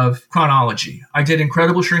order of chronology. I did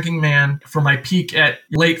Incredible Shrinking Man for my peak at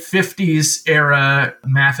late 50s era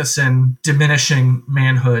Matheson diminishing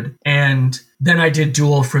manhood. And then I did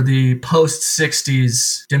Duel for the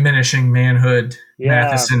post-60s diminishing manhood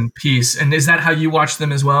Matheson piece. And is that how you watched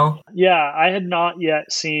them as well? Yeah, I had not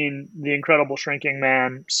yet seen The Incredible Shrinking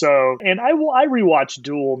Man. So, and I rewatch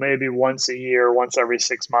Duel maybe once a year, once every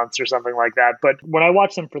 6 months or something like that. But when I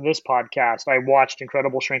watched them for this podcast, I watched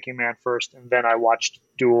Incredible Shrinking Man first, and then I watched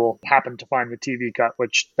Duel. Happened to find the TV cut,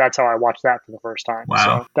 which that's how I watched that for the first time.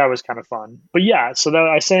 Wow. So that was kind of fun. But yeah, so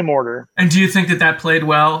that same order. And do you think that played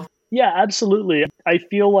well? Yeah, absolutely. I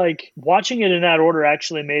feel like watching it in that order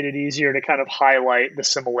actually made it easier to kind of highlight the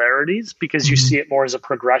similarities because you see it more as a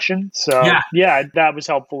progression. So yeah, that was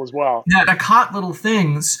helpful as well. Yeah, I caught little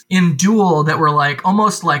things in Duel that were like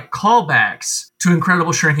almost like callbacks to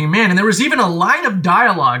Incredible Shrinking Man. And there was even a line of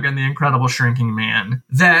dialogue in The Incredible Shrinking Man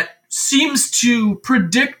that seems to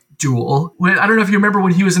predict Duel. I don't know if you remember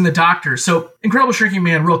when he was in The Doctor. So Incredible Shrinking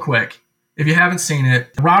Man, real quick. If you haven't seen it,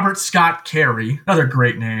 Robert Scott Carey, another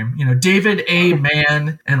great name, you know, David A.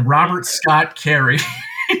 Mann and Robert Scott Carey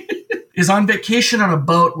is on vacation on a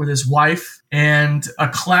boat with his wife, and a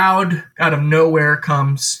cloud out of nowhere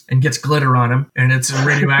comes and gets glitter on him, and it's a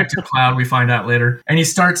radioactive cloud, we find out later. And he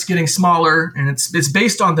starts getting smaller, and it's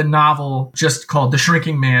based on the novel just called The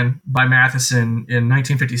Shrinking Man by Matheson in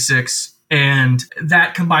 1956. And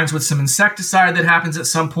that combines with some insecticide that happens at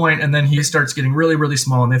some point, and then he starts getting really, really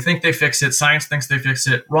small, and they think they fix it. Science thinks they fix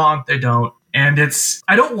it. Wrong, they don't. And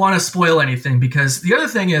I don't want to spoil anything, because the other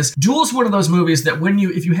thing is, Duel's one of those movies that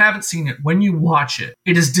if you haven't seen it, when you watch it,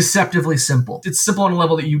 it is deceptively simple. It's simple on a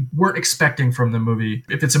level that you weren't expecting from the movie,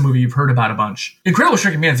 if it's a movie you've heard about a bunch. Incredible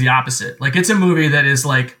Shrinking Man's the opposite. Like, it's a movie that is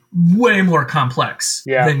like way more complex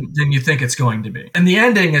than you think it's going to be. And the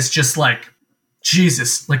ending is just like,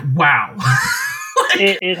 Jesus, like, wow.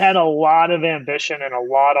 it had a lot of ambition and a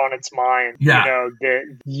lot on its mind,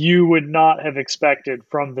 that you would not have expected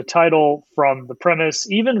from the title, from the premise,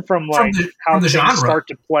 even from how things genre. Start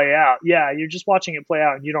to play out. Yeah, you're just watching it play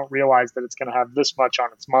out and you don't realize that it's going to have this much on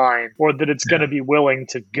its mind or that it's going to be willing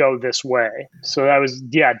to go this way. So I was,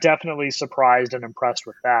 definitely surprised and impressed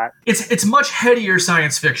with that. It's much headier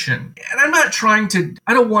science fiction. And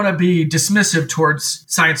I don't want to be dismissive towards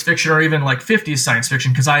science fiction or even like 50s science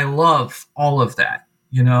fiction because I love all of that.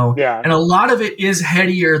 Yeah. And a lot of it is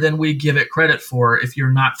headier than we give it credit for if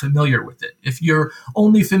you're not familiar with it. If you're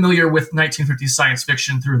only familiar with 1950s science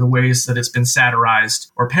fiction through the ways that it's been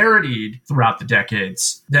satirized or parodied throughout the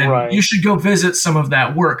decades, then you should go visit some of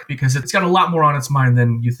that work because it's got a lot more on its mind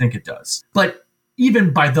than you think it does. But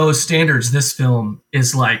even by those standards, this film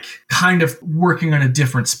is like kind of working on a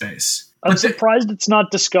different space. I'm surprised it's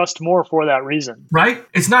not discussed more for that reason. Right?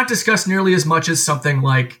 It's not discussed nearly as much as something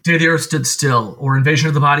like Day the Earth Stood Still or Invasion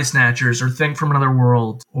of the Body Snatchers or Thing from Another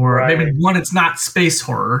World. Or maybe one, it's not space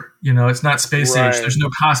horror. It's not space age. There's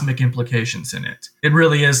no cosmic implications in it. It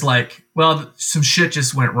really is like, well, some shit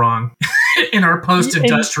just went wrong in our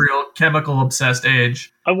post-industrial, chemical-obsessed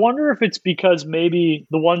age. I wonder if it's because maybe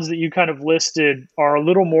the ones that you kind of listed are a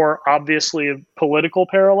little more obviously political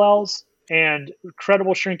parallels. And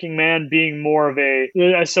Incredible Shrinking Man being more of a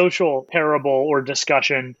social parable or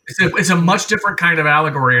discussion. It's a much different kind of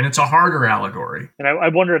allegory, and it's a harder allegory. And I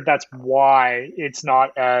wonder if that's why it's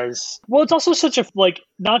not as... Well, it's also such a,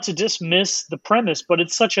 not to dismiss the premise, but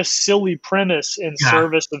it's such a silly premise in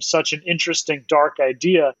service of such an interesting, dark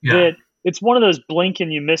idea that... It's one of those blink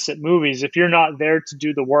and you miss it movies. If you're not there to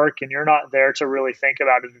do the work and you're not there to really think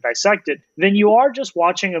about it and dissect it, then you are just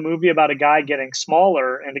watching a movie about a guy getting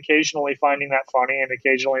smaller and occasionally finding that funny and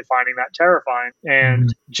occasionally finding that terrifying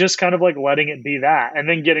and just kind of like letting it be that. And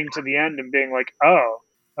then getting to the end and being like, oh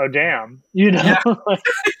damn, Yeah.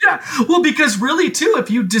 Well, because really too, if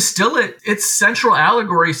you distill it, its central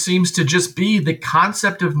allegory seems to just be the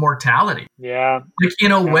concept of mortality. Yeah. Like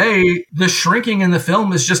in a way, the shrinking in the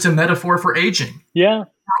film is just a metaphor for aging. Yeah.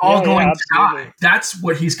 We're all going to die. That's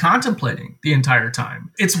what he's contemplating the entire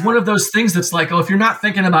time. It's one of those things that's like, if you're not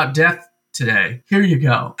thinking about death today, here you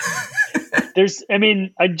go.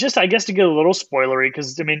 I guess to get a little spoilery,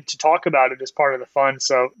 because to talk about it is part of the fun.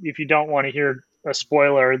 So if you don't want to hear a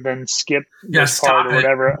spoiler, then skip this part or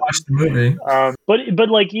whatever. Watch the movie. But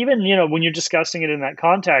like even when you're discussing it in that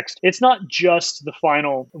context, it's not just the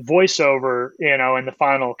final voiceover, and the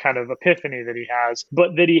final kind of epiphany that he has,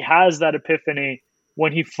 but that he has that epiphany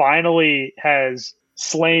when he finally has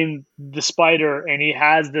slain the spider and he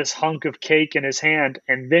has this hunk of cake in his hand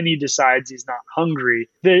and then he decides he's not hungry.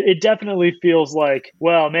 It definitely feels like,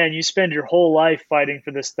 well, man, you spend your whole life fighting for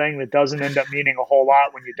this thing that doesn't end up meaning a whole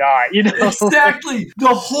lot when you die. Exactly. The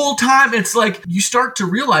whole time it's like you start to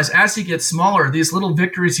realize as he gets smaller, these little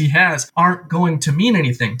victories he has aren't going to mean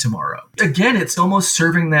anything tomorrow. Again, it's almost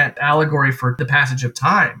serving that allegory for the passage of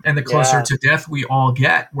time and the closer to death we all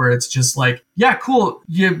get, where it's just like, yeah, cool,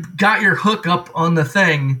 you got your hook up on the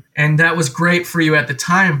thing and that was great for you at the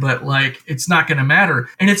time, but like it's not going to matter.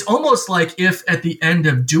 And it's almost like if at the end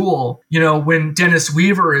of Duel, when Dennis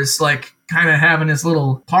Weaver is like kind of having his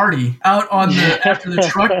little party out on after the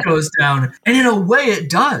truck goes down. And in a way it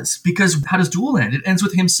does, because how does Duel end? It ends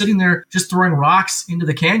with him sitting there just throwing rocks into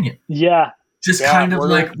the canyon. Yeah. Just kind of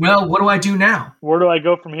like, well, what do I do now? Where do I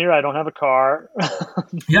go from here? I don't have a car.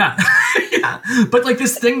 Yeah. But like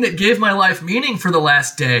this thing that gave my life meaning for the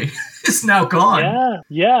last day is now gone.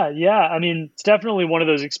 Yeah. It's definitely one of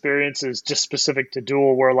those experiences just specific to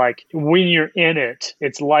Duel where like when you're in it,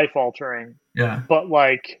 it's life altering. Yeah. But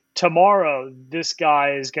like tomorrow, this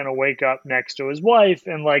guy is going to wake up next to his wife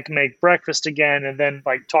and like make breakfast again and then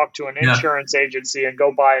like talk to an insurance agency and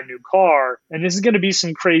go buy a new car. And this is going to be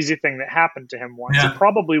some crazy thing that happened to him once. It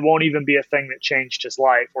probably won't even be a thing that changed his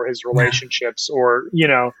life or his relationships or,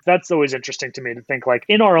 that's always interesting to me to think like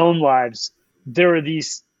in our own lives, there are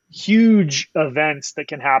these huge events that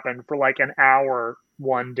can happen for like an hour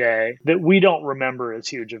one day that we don't remember as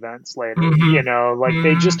huge events later.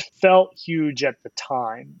 They just felt huge at the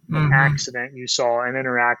time. An accident you saw, an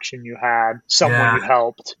interaction you had, someone you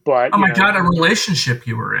helped. But oh my God, a relationship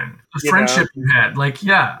you were in, a friendship you had. Like,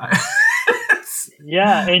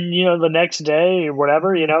 yeah, and the next day or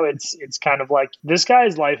whatever, it's kind of like this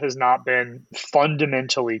guy's life has not been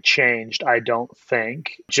fundamentally changed, I don't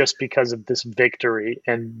think, just because of this victory,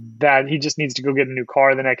 and that he just needs to go get a new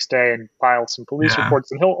car the next day and file some police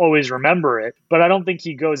reports, and he'll always remember it. But I don't think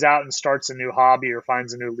he goes out and starts a new hobby or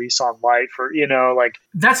finds a new lease on life, or like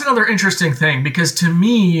that's another interesting thing, because to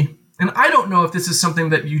me, And I don't know if this is something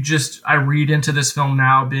that I read into this film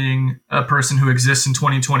now being a person who exists in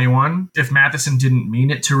 2021. If Matheson didn't mean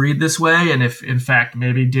it to read this way, and if in fact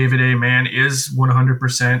maybe David A. Mann is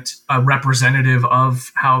 100% a representative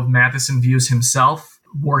of how Matheson views himself,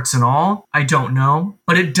 warts and all, I don't know.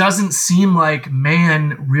 But it doesn't seem like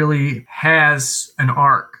Mann really has an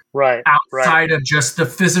arc. Right. Outside of just the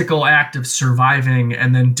physical act of surviving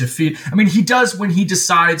and then defeat. I mean, he does when he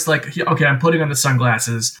decides, like, okay, I'm putting on the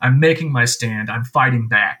sunglasses. I'm making my stand. I'm fighting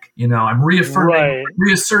back. You know, I'm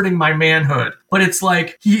reasserting my manhood. But it's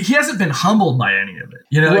like he hasn't been humbled by any of it.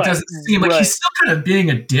 You know, it doesn't seem like he's still kind of being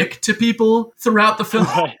a dick to people throughout the film.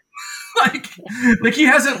 Right. like he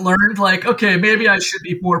hasn't learned, like, okay, maybe I should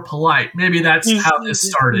be more polite. Maybe that's how this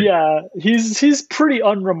started. Yeah, he's pretty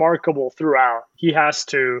unremarkable throughout. He has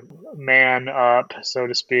to man up, so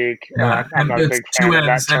to speak. Yeah, I'm not a big fan of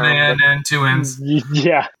that term. And two ends.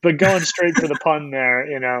 Yeah, but going straight for the pun there,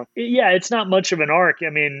 you know. Yeah, it's not much of an arc. I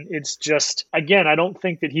mean, it's just, again, I don't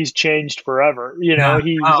think that he's changed forever. You know,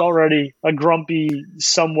 he's already a grumpy,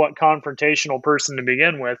 somewhat confrontational person to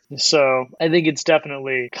begin with. So I think it's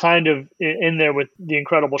definitely kind of in there with The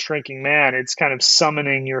Incredible Shrinking Man. It's kind of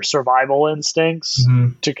summoning your survival instincts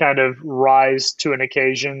to kind of rise to an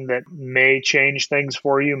occasion that may change things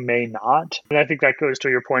for you, may not. And I think that goes to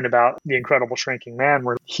your point about The Incredible Shrinking Man,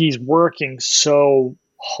 where he's working so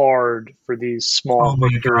hard for these small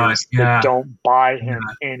victories that don't buy him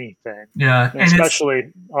anything. Yeah, and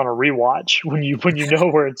especially on a rewatch when you know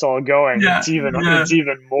where it's all going. It's even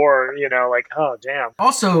more, you know, like, oh damn.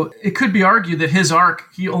 Also, it could be argued that his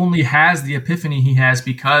arc, he only has the epiphany he has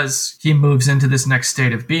because he moves into this next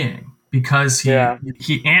state of being. Because he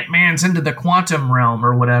Ant-Man's into the quantum realm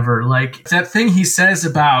or whatever. Like, that thing he says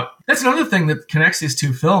about... That's another thing that connects these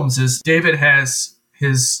two films is David has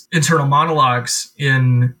his internal monologues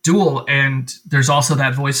in Duel, and there's also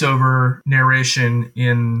that voiceover narration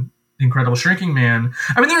in The Incredible Shrinking Man.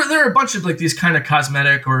 I mean, there are a bunch of, like, these kind of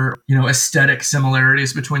cosmetic or, you know, aesthetic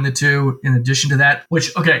similarities between the two in addition to that.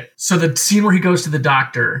 Which, okay, so the scene where he goes to the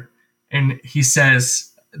doctor and he says...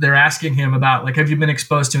 They're asking him about, like, have you been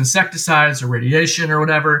exposed to insecticides or radiation or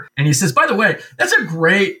whatever? And he says, by the way, that's a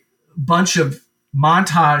great bunch of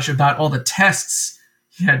montage about all the tests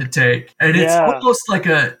he had to take. And it's almost like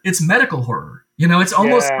it's medical horror. You know, it's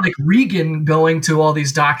almost like Regan going to all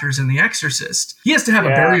these doctors in The Exorcist. He has to have a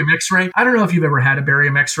barium x-ray. I don't know if you've ever had a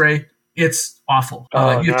barium x-ray. It's awful.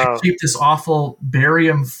 You have to keep this awful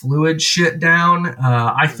barium fluid shit down.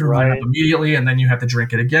 I threw it up immediately, and then you have to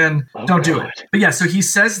drink it again. Don't do it. But yeah, so he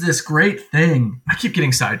says this great thing. I keep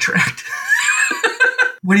getting sidetracked.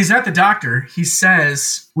 When he's at the doctor, he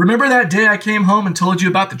says, remember that day I came home and told you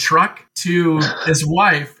about the truck to his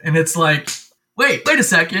wife? And it's like, wait a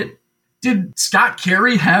second. Did Scott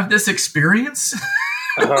Carey have this experience?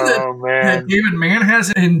 that David Mann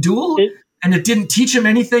has in Duel? And it didn't teach him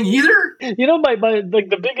anything either? You know,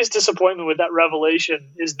 the biggest disappointment with that revelation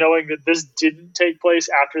is knowing that this didn't take place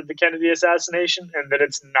after the Kennedy assassination and that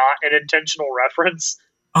it's not an intentional reference.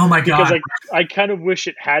 Oh my God. Because I kind of wish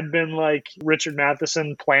it had been like Richard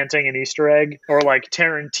Matheson planting an Easter egg or like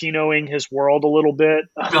Tarantinoing his world a little bit.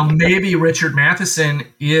 Well, maybe Richard Matheson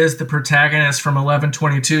is the protagonist from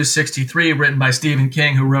 11/22/63, written by Stephen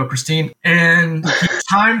King, who wrote Christine. And he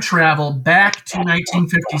time traveled back to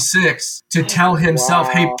 1956 to tell himself,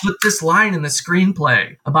 hey, put this line in the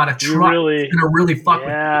screenplay about a truck that's going to really fuck with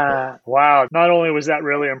you. Wow. Not only was that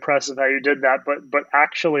really impressive how you did that, but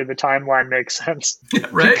actually the timeline makes sense.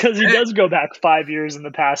 Right? Because he does go back 5 years in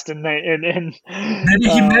the past, and maybe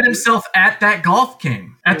he met himself at that Golf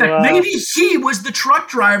King. Maybe he was the truck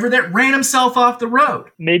driver that ran himself off the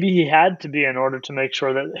road. Maybe he had to be in order to make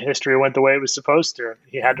sure that history went the way it was supposed to.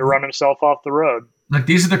 He had to run himself off the road. Like,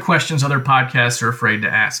 these are the questions other podcasts are afraid to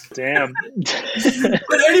ask. Damn.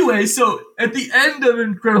 But anyway, so at the end of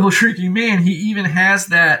Incredible Shrinking Man, he even has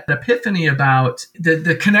that epiphany about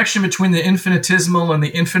the connection between the infinitesimal and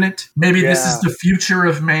the infinite. Maybe this is the future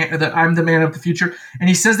of man, that I'm the man of the future. And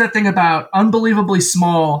he says that thing about unbelievably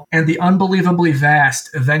small and the unbelievably vast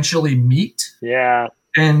eventually meet. Yeah.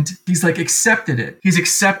 And he's like accepted it. He's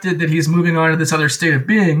accepted that he's moving on to this other state of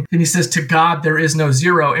being. And he says, to God, there is no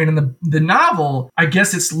zero. And in the novel, I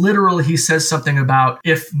guess it's literal. He says something about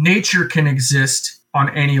if nature can exist on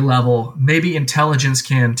any level, maybe intelligence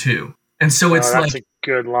can too. And so it's that's a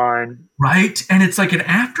good line. Right? And it's like an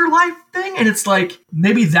afterlife thing. And it's like,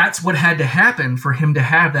 maybe that's what had to happen for him to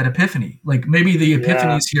have that epiphany. Like, maybe the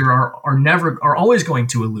epiphanies here are always going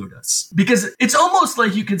to elude us. Because it's almost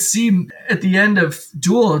like you could see at the end of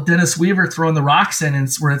Duel, Dennis Weaver throwing the rocks in, and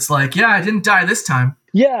where it's like, yeah, I didn't die this time.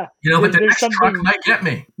 Yeah. But the next truck might get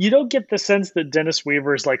me. You don't get the sense that Dennis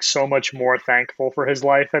Weaver is like so much more thankful for his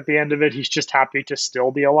life at the end of it. He's just happy to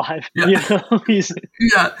still be alive. Yeah. He's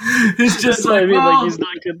just like, he's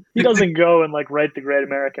not good. He doesn't go and like write the great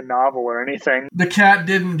American novel or anything. The cat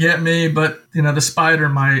didn't get me, but the spider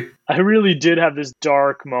might. I really did have this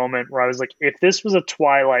dark moment where I was like, if this was a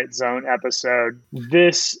Twilight Zone episode,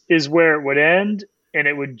 this is where it would end. And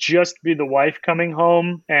it would just be the wife coming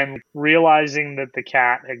home and realizing that the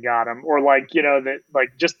cat had got him. Or that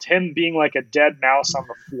just him being like a dead mouse on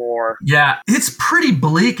the floor. Yeah, it's pretty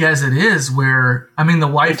bleak as it is where, the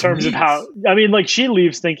wife in terms leaves. Of how, she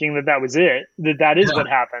leaves thinking that was it, that is what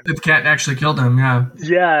happened. The cat actually killed him, yeah.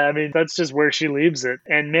 Yeah, that's just where she leaves it.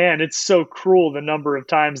 And man, it's so cruel the number of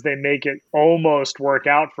times they make it almost work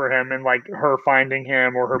out for him and like her finding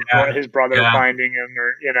him or his brother finding him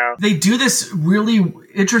or, They do this really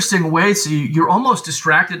interesting way, so you're almost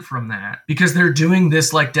distracted from that because they're doing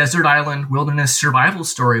this like desert island wilderness survival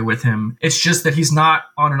story with him. It's just that he's not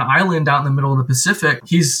on an island out in the middle of the Pacific.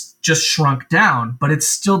 He's just shrunk down, but it's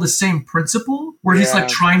still the same principle where he's like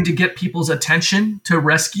trying to get people's attention to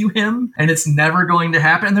rescue him, and it's never going to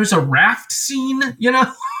happen. And there's a raft scene,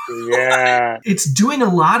 Yeah. It's doing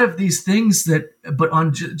a lot of these things but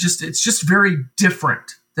on it's just very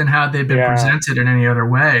different than how they've been presented in any other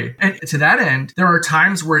way. And to that end, there are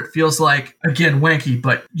times where it feels like, again, wanky,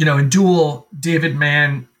 but, in Duel, David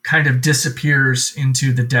Mann kind of disappears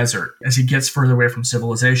into the desert as he gets further away from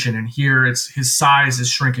civilization. And here his size is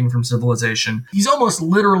shrinking from civilization. He's almost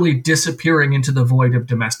literally disappearing into the void of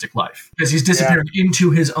domestic life because he's disappearing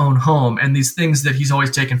into his own home. And these things that he's always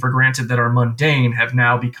taken for granted that are mundane have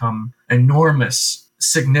now become enormous,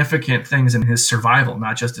 significant things in his survival,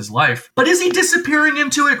 not just his life. But is he disappearing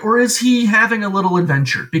into it, or is he having a little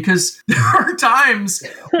adventure? Because there are times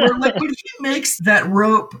where, like, when he makes that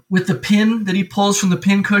rope with the pin that he pulls from the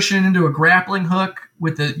pin cushion into a grappling hook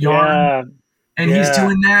with the yarn, and he's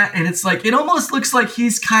doing that, and it's like, it almost looks like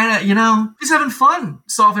he's kind of, he's having fun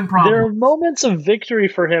solving problems. There are moments of victory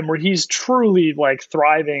for him where he's truly like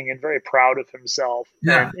thriving and very proud of himself.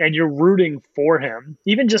 Yeah. And you're rooting for him.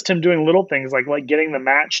 Even just him doing little things like getting the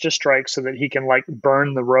match to strike so that he can like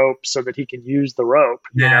burn the rope so that he can use the rope.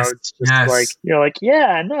 It's just like, you're like,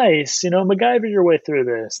 yeah, nice. MacGyver your way through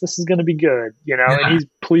this. This is going to be good, and he's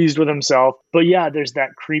pleased with himself. But yeah, there's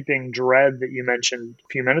that creeping dread that you mentioned a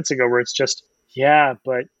few minutes ago where it's just, yeah,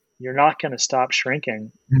 but you're not going to stop shrinking.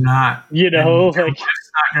 You're not. Like, it's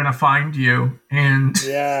not going to find you. And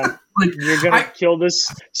yeah, like you're going to kill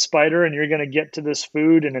this spider and you're going to get to this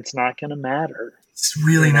food and it's not going to matter. It's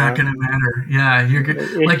really not going to matter. Yeah, you're good.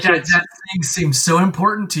 That thing seems so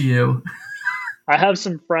important to you. I have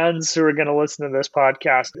some friends who are going to listen to this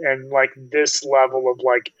podcast, and like this level of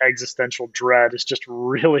like existential dread is just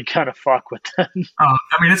really kind of fuck with them.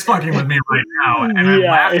 It's fucking with me right now. And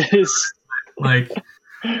it is. Like,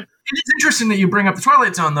 it's interesting that you bring up the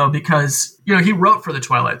Twilight Zone, though, because, he wrote for the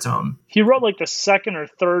Twilight Zone. He wrote like the second or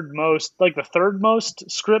third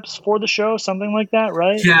most scripts for the show, something like that,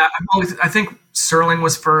 right? Yeah, I think Serling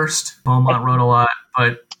was first. Beaumont wrote a lot,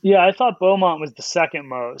 but... Yeah, I thought Beaumont was the second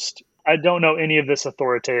most. I don't know any of this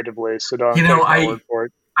authoritatively, so don't take my word for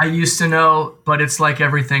it. I used to know, but it's like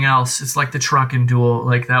everything else. It's like the truck in Duel.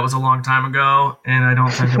 Like, that was a long time ago, and I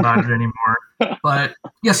don't think about it anymore. But,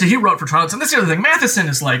 yeah, so he wrote for Twilight Zone. That's the other thing. Matheson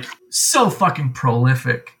is, like, so fucking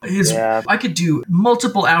prolific. I could do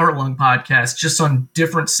multiple hour-long podcasts just on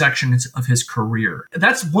different sections of his career.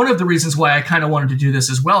 That's one of the reasons why I kind of wanted to do this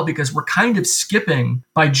as well, because we're kind of skipping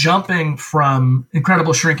by jumping from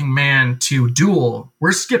Incredible Shrinking Man to Duel.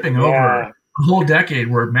 We're skipping over a whole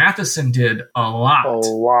decade where Matheson did a lot. A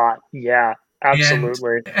lot, yeah.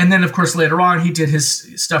 Absolutely. And then, of course, later on, he did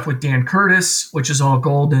his stuff with Dan Curtis, which is all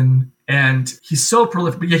golden. And he's so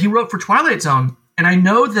prolific. But yeah, he wrote for Twilight Zone. And I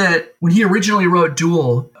know that when he originally wrote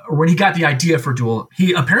Duel, or when he got the idea for Duel,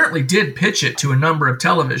 he apparently did pitch it to a number of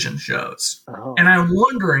television shows. Oh. And I'm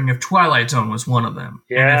wondering if Twilight Zone was one of them.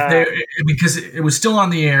 Yeah. And because it was still on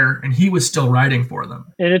the air and he was still writing for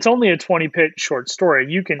them. And it's only a 20-page short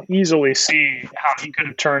story. You can easily see how he could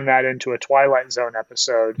have turned that into a Twilight Zone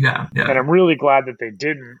episode. Yeah. And I'm really glad that they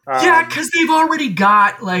didn't. Yeah, because they've already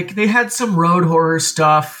got, they had some road horror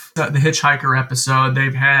stuff. The Hitchhiker episode.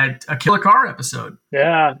 They've had a Killer Car episode.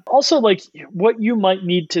 Yeah. Also, what you might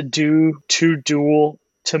need to do to Duel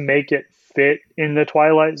to make it fit in the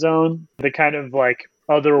Twilight Zone, the kind of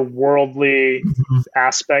otherworldly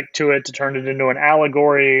aspect to it to turn it into an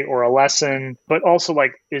allegory or a lesson, but also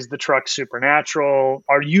is the truck supernatural?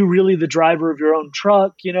 Are you really the driver of your own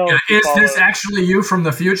truck? Is this actually you from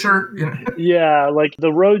the future? Yeah,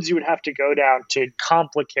 the roads you would have to go down to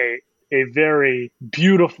complicate a very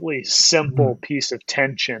beautifully simple piece of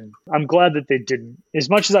tension. I'm glad that they didn't. As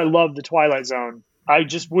much as I love the Twilight Zone, I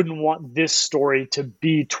just wouldn't want this story to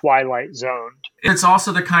be Twilight Zoned. It's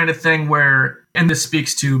also the kind of thing where, and this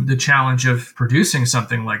speaks to the challenge of producing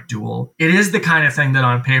something like Duel, it is the kind of thing that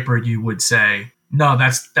on paper you would say, no,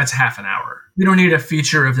 that's half an hour. We don't need a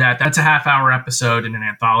feature of that. That's a half-hour episode in an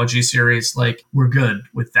anthology series. Like, we're good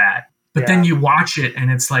with that. But then you watch it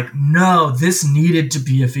and it's like, no, this needed to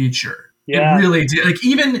be a feature. Yeah. It really did. Like,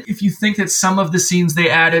 even if you think that some of the scenes they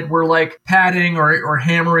added were like padding or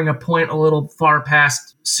hammering a point a little far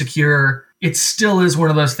past secure, it still is one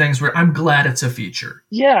of those things where I'm glad it's a feature.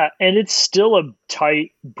 Yeah, and it's still a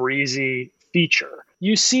tight, breezy feature.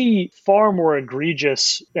 You see far more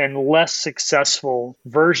egregious and less successful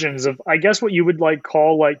versions of, I guess, what you would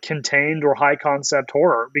call contained or high concept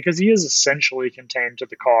horror, because he is essentially contained to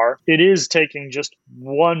the car. It is taking just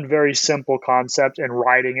one very simple concept and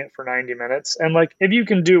writing it for 90 minutes. And if you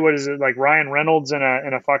can do, Ryan Reynolds in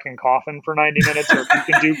a fucking coffin for 90 minutes, or if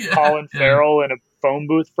you can do Colin Farrell in a phone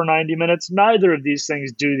booth for 90 minutes, neither of these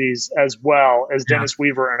things do these as well as Dennis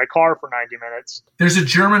Weaver in a car for 90 minutes. There's a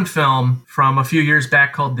German film from a few years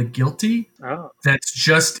back called The Guilty.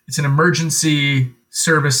 It's an emergency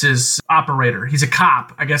services operator. He's a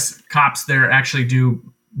cop. I guess cops there actually do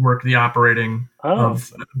work the operating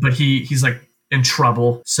of, but he's in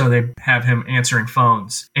trouble, so they have him answering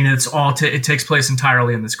phones, and it's all it takes place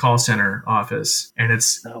entirely in this call center office, and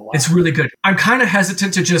it's really good. I'm kind of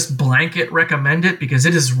hesitant to just blanket recommend it because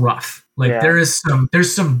it is rough. There's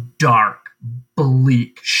some dark,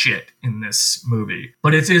 bleak shit in this movie,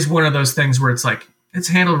 but it is one of those things where it's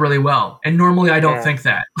handled really well. And normally I don't think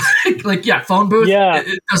that. Phone booth,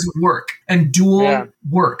 it doesn't work. And Duel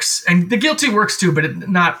works. And The Guilty works too, but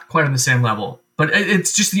not quite on the same level. But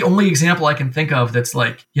it's just the only example I can think of that's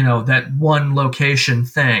that one location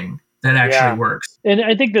thing that actually works. And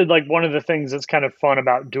I think that one of the things that's kind of fun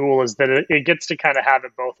about Duel is that it gets to kind of have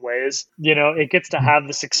it both ways. It gets to have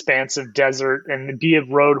this expansive desert and be a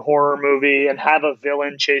road horror movie and have a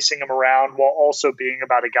villain chasing him around while also being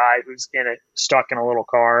about a guy who's stuck in a little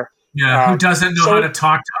car. Yeah, who doesn't know how to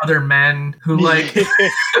talk to other men, who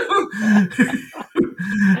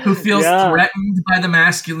who feels threatened by the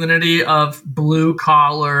masculinity of blue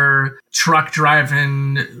collar, truck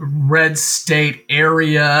driving, red state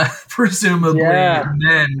area, presumably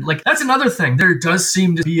men. That's another thing. There does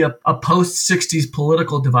seem to be a post 60s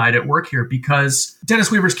political divide at work here, because Dennis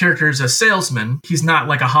Weaver's character is a salesman. He's not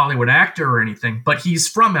a Hollywood actor or anything, but he's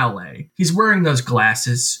from LA. He's wearing those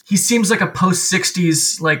glasses. He seems like a post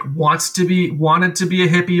 60s, wanted to be a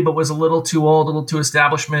hippie, but was a little too old, a little too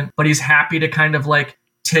establishment, but he's happy to kind of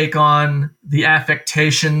take on the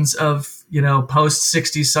affectations of, post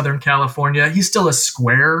 60s Southern California. He's still a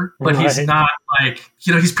square, but he's not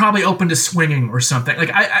he's probably open to swinging or something.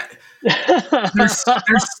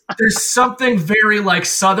 There's something very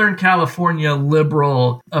Southern California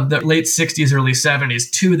liberal of the late 60s, early 70s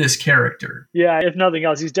to this character. Yeah, if nothing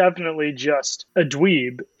else, he's definitely just a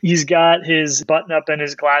dweeb. He's got his button-up and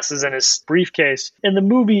his glasses and his briefcase, and the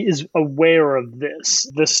movie is aware of this.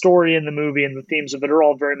 The story in the movie and the themes of it are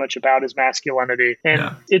all very much about his masculinity,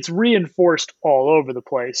 and it's reinforced all over the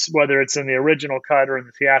place, whether it's in the original cut or in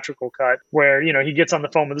the theatrical cut, where, he gets on the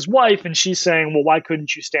phone with his wife and she's saying, well, why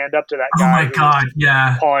couldn't you stand up to that guy? Oh my God,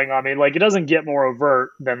 calling on me. It doesn't get more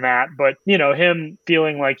overt than that, but, him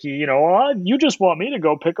feeling like you just want me to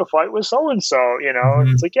go pick a fight with so-and-so, and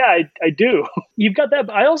it's I do. You've got that.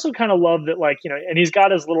 I also kind of love that, and he's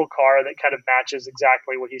got his little car that kind of matches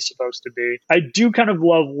exactly what he's supposed to be. I do kind of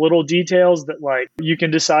love little details that, you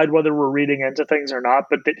can decide whether we're reading into things or not,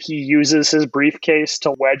 but that he uses his briefcase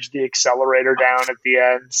to wedge the accelerator down at the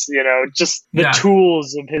ends, just the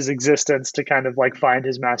tools of his existence to kind of find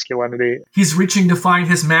his masculinity. He's reaching to find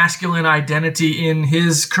his masculine identity in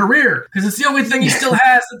his career, because it's the only thing he still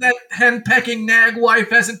has that hen-pecking nag wife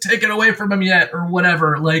hasn't taken away from him yet, or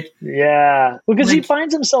whatever. Because he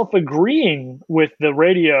finds himself agreeing with the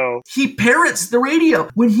radio. He parrots the radio.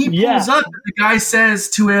 When he pulls up, the guy says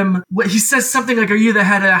to him, he says something like, are you the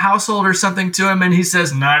head of the household or something to him? And he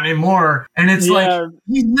says, not anymore. And it's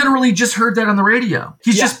he literally just heard that on the radio.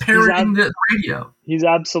 He's just parroting the radio. He's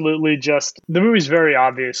absolutely the movie's very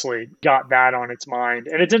obviously got that on its mind.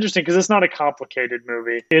 And it's interesting because it's not a complicated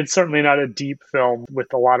movie. It's certainly not a deep film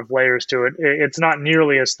with a lot of layers to it. It's not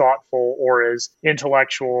nearly as thoughtful or as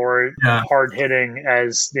intellectual or hard-hitting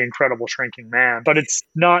as The Incredible Shrinking Man. But it's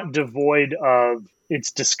not devoid of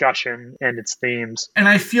its discussion and its themes. And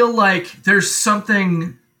I feel like there's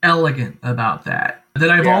something elegant about that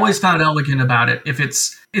I've always found elegant about it. If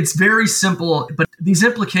it's very simple, but these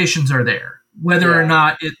implications are there. whether or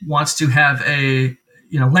not it wants to have a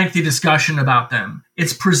lengthy discussion about them.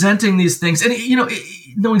 It's presenting these things. And,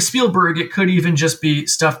 knowing Spielberg, it could even just be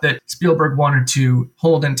stuff that Spielberg wanted to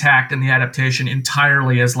hold intact in the adaptation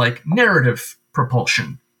entirely as like narrative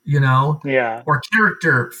propulsion, or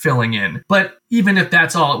character filling in. But even if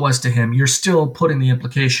that's all it was to him, you're still putting the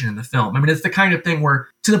implication in the film. I mean, it's the kind of thing where,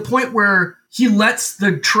 to the point where he lets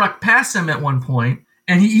the truck pass him at one point,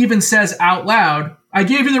 and he even says out loud, "I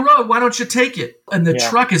gave you the road, why don't you take it?" And the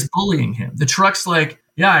truck is bullying him. The truck's like,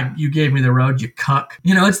 "Yeah, you gave me the road, you cuck."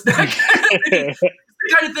 It's that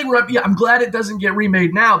kind of thing where I'm glad it doesn't get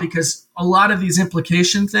remade now, because a lot of these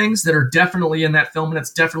implication things that are definitely in that film, and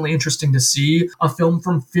it's definitely interesting to see a film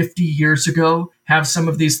from 50 years ago have some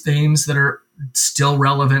of these themes that are still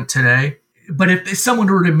relevant today. But if someone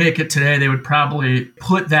were to make it today, they would probably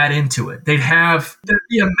put that into it. There'd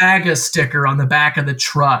be a MAGA sticker on the back of the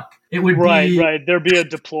truck. It would be right. There'd be a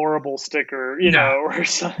deplorable sticker, or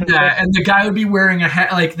something. Yeah, and the guy would be wearing a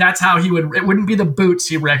hat. Like, that's how he would. It wouldn't be the boots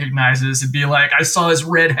he recognizes. It'd be like, I saw his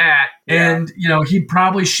red hat, and he'd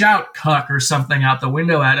probably shout "cuck" or something out the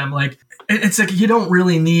window at him. Like, it's like, you don't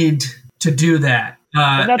really need to do that.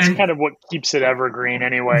 And that's kind of what keeps it evergreen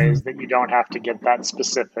anyway, is that you don't have to get that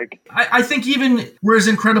specific. I think even whereas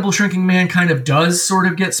Incredible Shrinking Man kind of does sort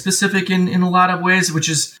of get specific in a lot of ways, which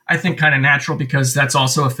is, I think, kind of natural, because that's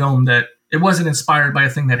also a film that it wasn't inspired by a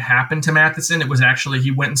thing that happened to Matheson. It was actually,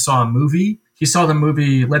 he went and saw a movie. He saw the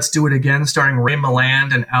movie Let's Do It Again, starring Ray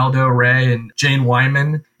Milland and Aldo Ray and Jane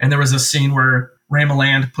Wyman. And there was a scene where Ray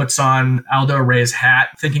Milland puts on Aldo Ray's hat,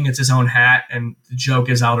 thinking it's his own hat, and the joke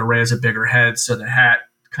is Aldo Ray has a bigger head, so the hat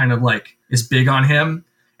kind of like is big on him.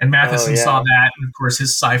 And Matheson saw that, and of course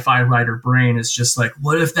his sci-fi writer brain is just like,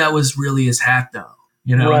 what if that was really his hat, though?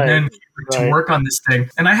 And then to work on this thing.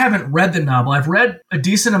 And I haven't read the novel. I've read a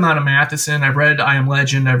decent amount of Matheson. I've read I Am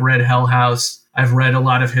Legend. I've read Hell House. I've read a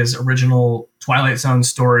lot of his original Twilight Zone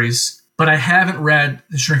stories. But I haven't read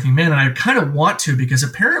The Shrinking Man, and I kind of want to, because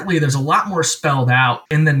apparently there's a lot more spelled out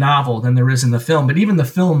in the novel than there is in the film. But even the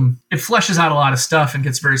film, it fleshes out a lot of stuff and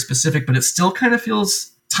gets very specific, but it still kind of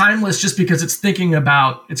feels timeless just because it's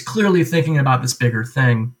clearly thinking about this bigger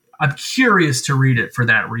thing. I'm curious to read it for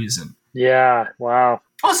that reason. Yeah, wow.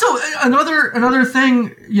 Also, another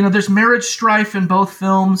thing, there's marriage strife in both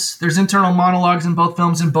films. There's internal monologues in both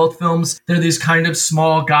films. In both films, they're these kind of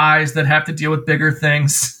small guys that have to deal with bigger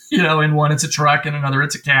things. In one it's a truck, and another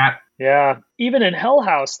it's a cat. Yeah. Even in Hell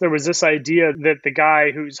House, there was this idea that the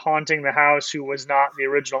guy who's haunting the house, who was not the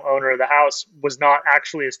original owner of the house, was not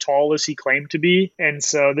actually as tall as he claimed to be. And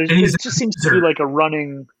so it just seems to be like a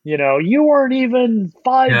running, you weren't even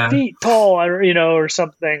 5 feet tall, or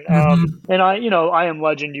something. And I Am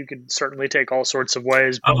Legend, you could certainly take all sorts of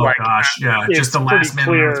ways. But just the last man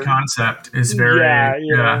on earth concept is very,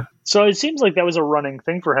 So it seems like that was a running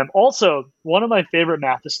thing for him. Also, one of my favorite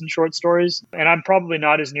Matheson short stories, and I'm probably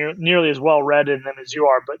not as nearly as well read in them as you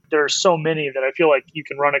are, but there are so many that I feel like you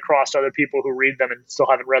can run across other people who read them and still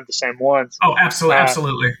haven't read the same ones. Oh,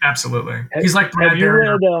 absolutely. He's like Brad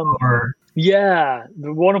Barron. Yeah,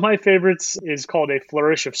 one of my favorites is called A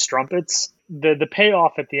Flourish of Strumpets. The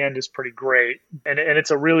payoff at the end is pretty great, and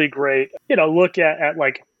it's a really great look at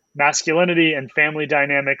like masculinity and family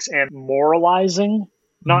dynamics and moralizing.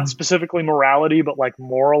 Not specifically morality, but like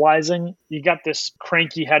moralizing. You got this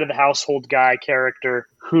cranky head of the household guy character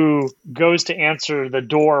who goes to answer the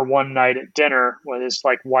door one night at dinner when his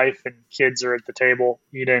like wife and kids are at the table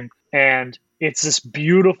eating. And it's this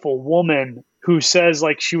beautiful woman who says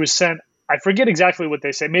like she was sent, I forget exactly what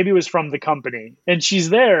they say. Maybe it was from the company. And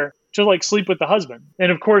she's there to like sleep with the husband. And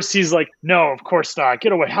of course he's like, no, of course not.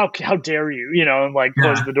 Get away. How dare you? And like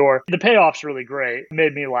close the door. The payoff's really great. It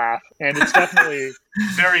made me laugh. And it's definitely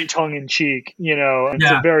very tongue in cheek, It's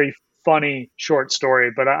a very funny short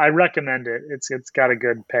story, but I recommend it. It's got a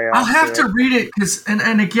good payoff. I'll have to read it because,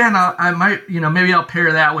 and again, I might, maybe I'll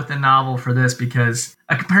pair that with the novel for this, because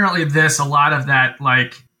apparently a lot of that,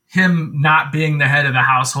 like, him not being the head of the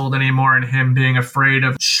household anymore and him being afraid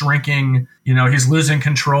of shrinking, he's losing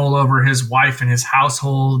control over his wife and his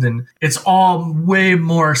household. And it's all way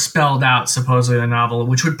more spelled out, supposedly, in the novel,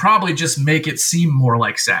 which would probably just make it seem more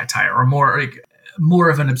like satire or more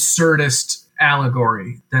of an absurdist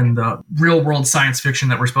allegory than the real world science fiction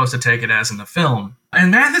that we're supposed to take it as in the film.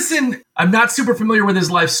 And Matheson, I'm not super familiar with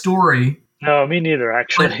his life story. No, me neither,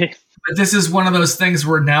 actually. But this is one of those things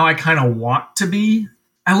where now I kind of want to be.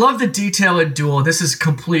 I love the detail in Duel. This is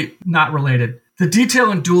not related. The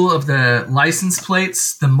detail in Duel of the license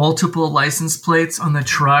plates, the multiple license plates on the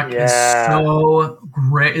truck is so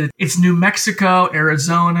great. It's New Mexico,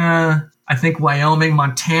 Arizona. I think Wyoming,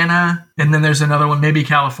 Montana, and then there's another one, maybe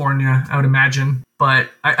California, I would imagine. But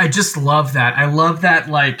I just love that. I love that,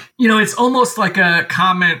 like, it's almost like a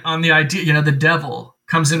comment on the idea, the devil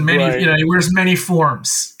comes in many, Right. he wears many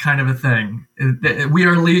forms kind of a thing. We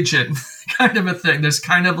are legion kind of a thing. There's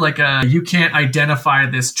kind of like you can't identify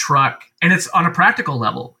this truck. And it's on a practical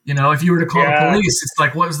level. If you were to call the police, it's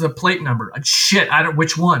like, what was the plate number? Shit,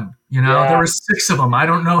 which one? There were 6 of them. I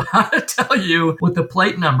don't know how to tell you what the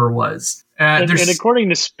plate number was. And according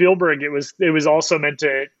to Spielberg, it was also meant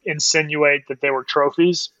to insinuate that they were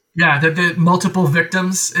trophies. Yeah, the multiple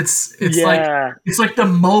victims. It's like the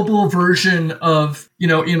mobile version of,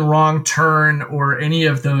 in Wrong Turn or any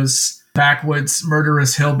of those backwoods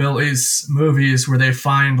murderous hillbillies movies where they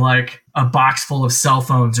find like a box full of cell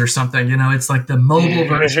phones or something. It's like the mobile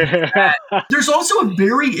version of that. There's also a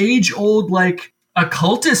very age-old like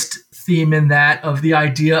occultist theme in that, of the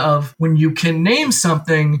idea of when you can name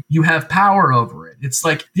something, you have power over it. It's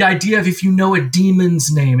like the idea of if you know a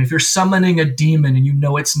demon's name, if you're summoning a demon and you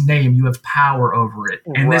know its name, you have power over it.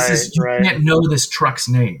 And you can't know this truck's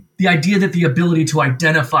name. The idea that the ability to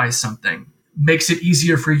identify something makes it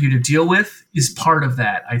easier for you to deal with is part of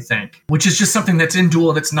that, I think, which is just something that's in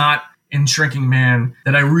Duel that's not in Shrinking Man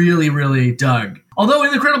that I really, really dug. Although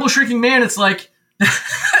in Incredible Shrinking Man, it's like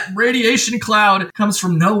radiation cloud comes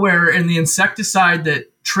from nowhere, and the insecticide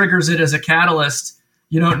that triggers it as a catalyst,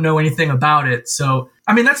 you don't know anything about it. So,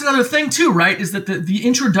 I mean, that's another thing too, right? Is that the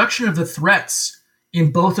introduction of the threats in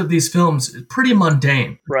both of these films is pretty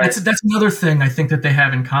mundane. Right. That's another thing I think that they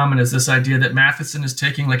have in common, is this idea that Matheson is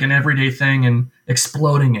taking like an everyday thing and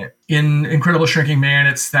exploding it. In Incredible Shrinking Man,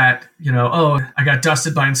 it's that, I got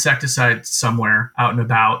dusted by insecticide somewhere out and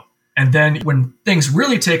about. And then when things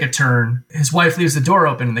really take a turn, his wife leaves the door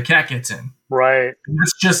open and the cat gets in. Right. And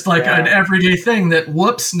it's just like an everyday thing that,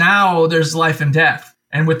 whoops, now there's life and death.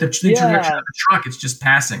 And with the introduction of the truck, it's just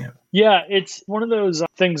passing it. Yeah, it's one of those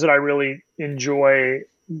things that I really enjoy,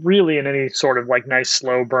 really, in any sort of like nice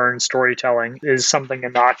slow burn storytelling, is something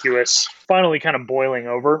innocuous finally kind of boiling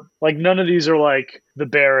over. Like, none of these are like The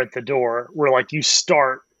Bear at the Door, where like you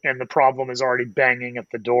start and the problem is already banging at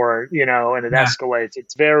the door, and it escalates.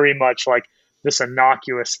 It's very much like this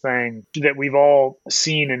innocuous thing that we've all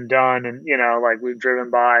seen and done, and, like we've driven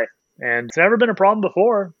by, and it's never been a problem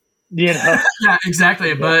before, Yeah,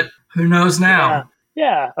 exactly. But who knows now?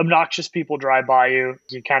 Yeah. Obnoxious people drive by you.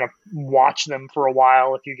 You kind of watch them for a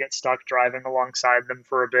while. If you get stuck driving alongside them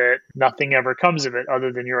for a bit, nothing ever comes of it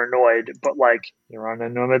other than you're annoyed. But like, you run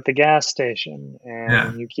into them at the gas station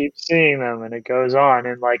and you keep seeing them, and it goes on.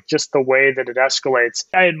 And like, just the way that it escalates,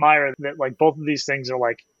 I admire that like both of these things are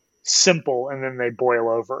like simple and then they boil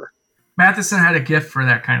over. Matheson had a gift for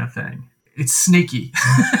that kind of thing. It's sneaky.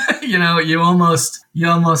 You almost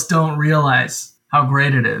don't realize how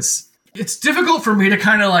great it is. It's difficult for me to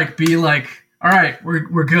kind of like be like, all right,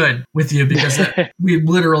 we're good with you, because we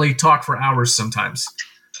literally talk for hours sometimes.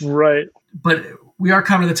 Right. But we are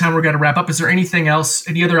coming to the time we're going to wrap up. Is there anything else,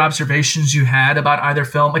 any other observations you had about either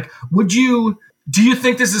film? Like, do you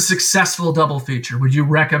think this is a successful double feature? Would you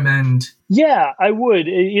recommend? Yeah, I would.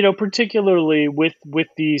 Particularly with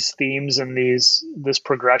these themes and this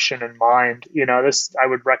progression in mind. I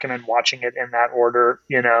would recommend watching it in that order.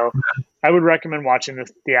 I would recommend watching the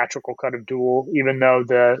theatrical cut of Duel, even though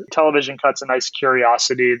the television cut's a nice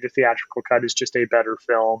curiosity. The theatrical cut is just a better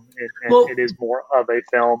film. It is more of a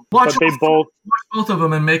film. Watch both of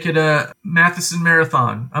them and make it a Matheson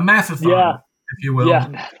marathon, a mathathon, if you will. Yeah,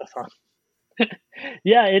 mathathon.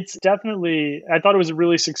 Yeah, it's definitely, I thought it was a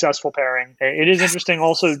really successful pairing. It is interesting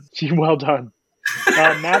also, well done.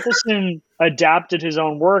 Matheson adapted his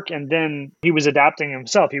own work, and then he was adapting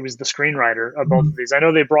himself. He was the screenwriter of both of these. I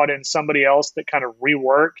know they brought in somebody else that kind of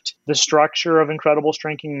reworked the structure of Incredible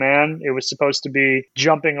Shrinking Man. It was supposed to be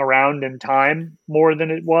jumping around in time more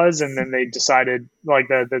than it was, and then they decided, like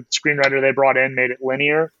the screenwriter they brought in made it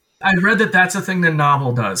linear. I read that that's a thing the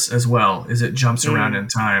novel does as well, is it jumps around in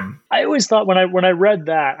time. I always thought when I read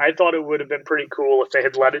that, I thought it would have been pretty cool if they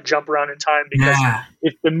had let it jump around in time, because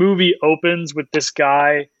if the movie opens with this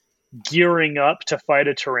guy gearing up to fight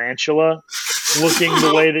a tarantula, looking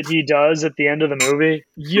the way that he does at the end of the movie,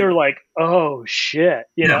 you're like, oh shit,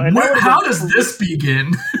 And how does this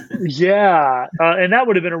begin? And that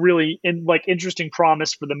would have been a really interesting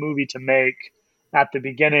promise for the movie to make at the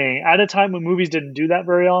beginning, at a time when movies didn't do that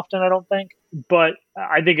very often, I don't think. But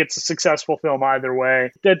I think it's a successful film either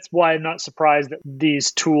way. That's why I'm not surprised that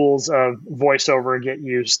these tools of voiceover get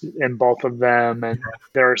used in both of them. And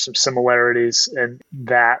there are some similarities in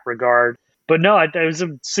that regard. But no, it was a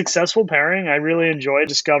successful pairing. I really enjoyed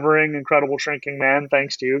discovering Incredible Shrinking Man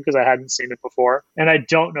thanks to you, because I hadn't seen it before. And I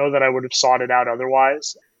don't know that I would have sought it out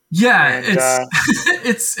otherwise. Yeah, And,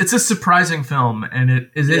 it's a surprising film, and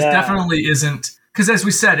it definitely isn't, because as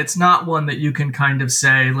we said, it's not one that you can kind of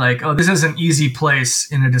say like, oh, this is an easy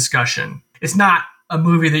place in a discussion. It's not a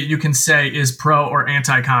movie that you can say is pro or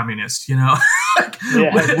anti-communist, you know?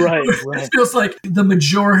 right. It feels like the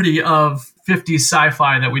majority of 50s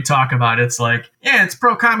sci-fi that we talk about, it's like, yeah, it's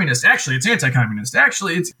pro-communist. Actually, it's anti-communist.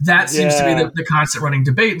 Actually, that seems to be the constant running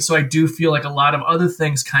debate. And so I do feel like a lot of other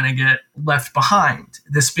things kind of get left behind,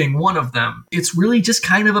 this being one of them. It's really just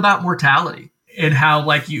kind of about mortality and how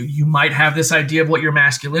like you might have this idea of what your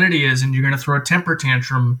masculinity is, and you're going to throw a temper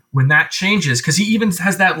tantrum when that changes. Because he even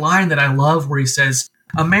has that line that I love where he says,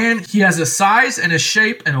 a man, he has a size and a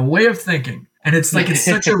shape and a way of thinking. And it's like, it's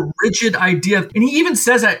such a rigid idea. And he even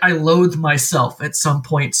says, I loathe myself at some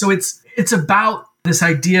point. So it's about this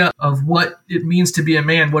idea of what it means to be a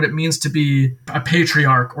man, what it means to be a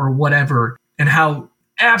patriarch or whatever, and how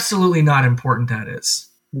absolutely not important that is.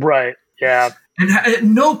 Right. Yeah. And at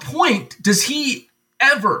no point does he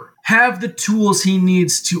ever have the tools he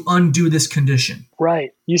needs to undo this condition.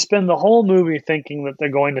 Right. You spend the whole movie thinking that they're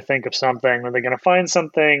going to think of something, or they're going to find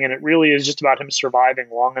something, and it really is just about him surviving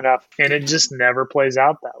long enough, and it just never plays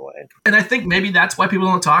out that way. And I think maybe that's why people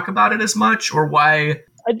don't talk about it as much, or why...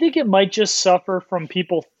 I think it might just suffer from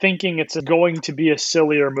people thinking it's going to be a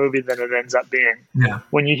sillier movie than it ends up being. Yeah.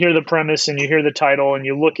 When you hear the premise and you hear the title and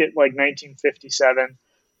you look at like 1957,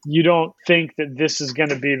 you don't think that this is going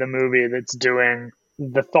to be the movie that's doing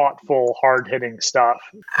the thoughtful, hard-hitting stuff.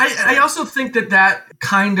 I also think that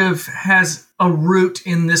kind of has a root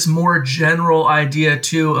in this more general idea,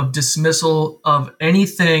 too, of dismissal of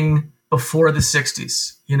anything before the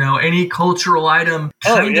 60s. You know, any cultural item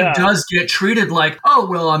kind of does get treated like, oh,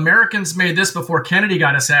 well, Americans made this before Kennedy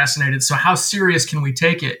got assassinated, so how serious can we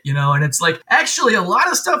take it? You know, and it's like, actually, a lot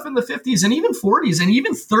of stuff in the 50s and even 40s and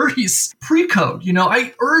even 30s pre-code. You know,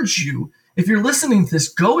 I urge you, if you're listening to this,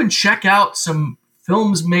 go and check out some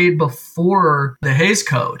films made before the Hays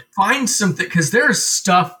Code. Find something, because there's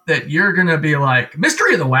stuff that you're going to be like,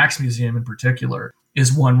 Mystery of the Wax Museum in particular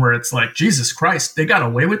is one where it's like, Jesus Christ, they got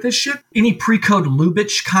away with this shit? Any pre-code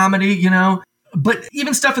Lubitsch comedy, you know? But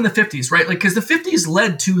even stuff in the 50s, right? Like, because the 50s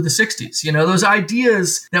led to the 60s, you know? Those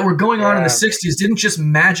ideas that were going on in the 60s didn't just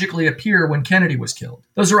magically appear when Kennedy was killed.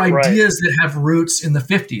 Those are ideas that have roots in the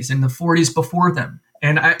 50s and the 40s before them.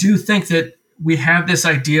 And I do think that we have this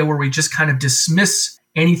idea where we just kind of dismiss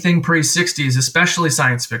anything pre-60s, especially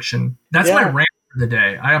science fiction. That's my rant for the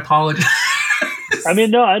day. I apologize. I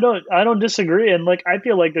mean, no, I don't disagree. And like, I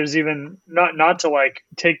feel like there's even not to like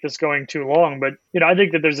take this going too long, but you know, I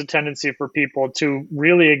think that there's a tendency for people to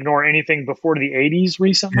really ignore anything before the 80s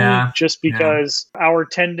recently, just because our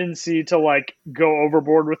tendency to like go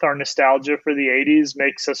overboard with our nostalgia for the 80s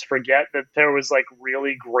makes us forget that there was like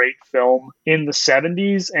really great film in the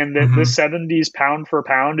 70s, and that the 70s pound for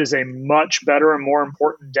pound is a much better and more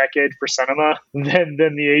important decade for cinema than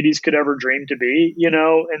the 80s could ever dream to be, you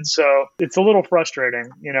know? And so it's a little frustrating,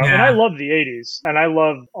 you know? And I love the 80s, and I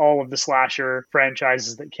love all of the slasher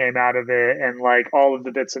franchises that came out of it, and like all of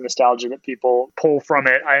the bits of nostalgia that people pull from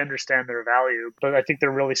it. I understand their value, but I think they're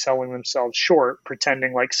really selling themselves short,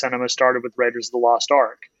 pretending like cinema started with Raiders of the Lost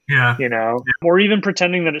Ark. Yeah. You know, or even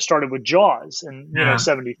pretending that it started with Jaws in, you know,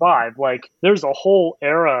 75. Like, there's a whole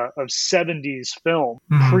era of 70s film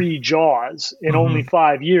pre-Jaws in only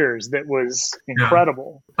 5 years that was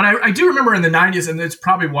incredible. But I do remember in the 90s, and it's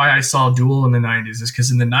probably why I saw Duel in the 90s, is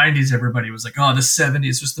because in the 90s, everybody was like, oh, the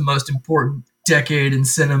 70s was the most important decade in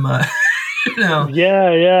cinema. You know?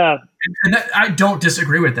 Yeah. And I don't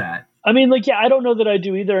disagree with that. I mean, like, I don't know that I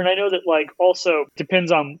do either. And I know that, like, also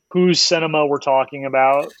depends on whose cinema we're talking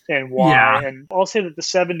about and why. Yeah. And I'll say that the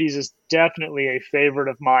 70s is definitely a favorite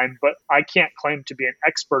of mine, but I can't claim to be an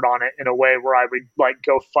expert on it in a way where I would, like,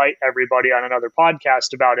 go fight everybody on another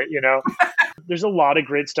podcast about it, you know? There's a lot of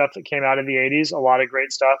great stuff that came out of the 80s, a lot of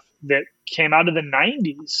great stuff that came out of the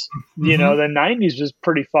 90s. You know, the 90s was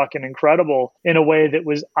pretty fucking incredible in a way that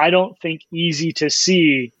was, I don't think, easy to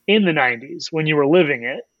see in the 90s when you were living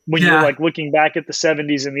it. When you were like looking back at the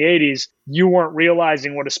 70s and the 80s, you weren't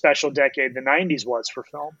realizing what a special decade the 90s was for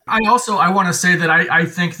film. I want to say that I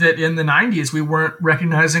think that in the 90s, we weren't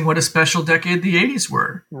recognizing what a special decade the 80s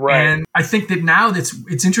were. Right. And I think that now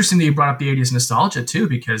it's interesting that you brought up the 80s nostalgia too,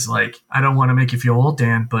 because like, I don't want to make you feel old,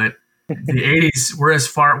 Dan, but the 80s,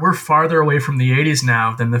 we're farther away from the 80s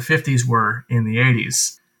now than the 50s were in the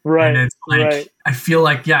 80s. Right. And it's like, right. I feel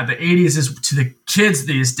like, yeah, the 80s is to the kids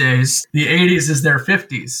these days, the 80s is their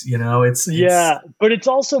 50s, you know, but it's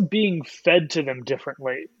also being fed to them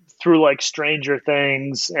differently through like Stranger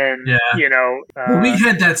Things and, well, we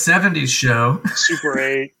had that 70s show. Super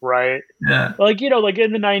 8, right? Yeah. Like, like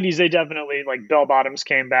in the 90s, they definitely, like, Bell Bottoms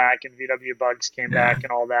came back and VW Bugs came back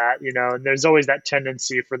and all that, and there's always that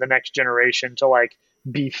tendency for the next generation to, like,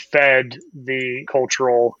 be fed the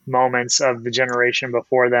cultural moments of the generation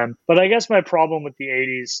before them. But I guess my problem with the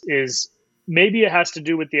 80s is maybe it has to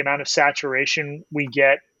do with the amount of saturation we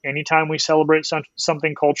get anytime we celebrate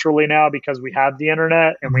something culturally now, because we have the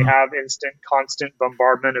internet and we have instant, constant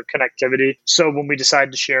bombardment of connectivity. So when we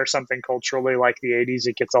decide to share something culturally like the 80s,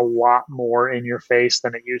 it gets a lot more in your face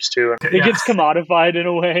than it used to. And it gets commodified in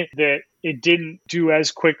a way that it didn't do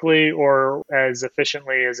as quickly or as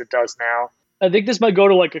efficiently as it does now. I think this might go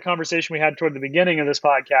to like a conversation we had toward the beginning of this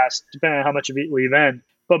podcast, depending on how much of it we leave in.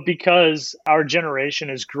 But because our generation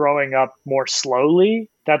is growing up more slowly,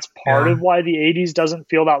 that's part of why the 80s doesn't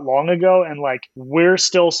feel that long ago. And like, we're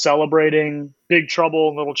still celebrating Big Trouble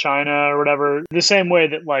in Little China or whatever, the same way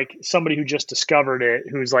that like somebody who just discovered it,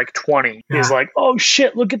 who's like 20, is like, oh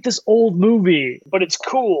shit, look at this old movie. But it's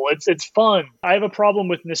cool. It's fun. I have a problem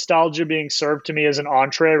with nostalgia being served to me as an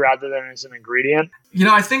entree rather than as an ingredient.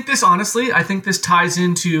 I think this ties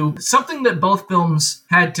into something that both films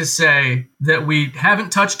had to say that we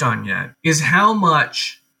haven't touched on yet, is how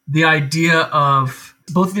much the idea of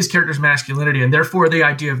both of these characters' masculinity and therefore the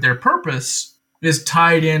idea of their purpose is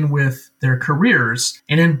tied in with their careers.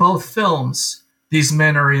 And in both films, these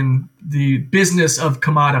men are in the business of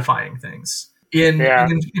commodifying things. In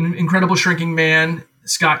Incredible Shrinking Man,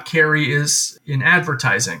 Scott Carey is in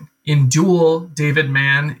advertising. In Duel, David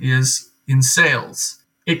Mann is in sales.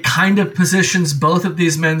 It kind of positions both of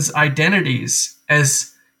these men's identities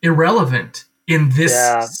as irrelevant in this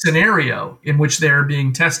scenario in which they're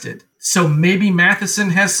being tested. So maybe Matheson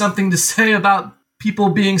has something to say about people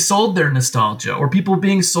being sold their nostalgia or people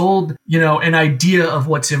being sold, an idea of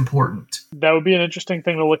what's important. That would be an interesting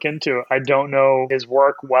thing to look into. I don't know his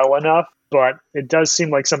work well enough, but it does seem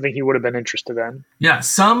like something he would have been interested in. Yeah,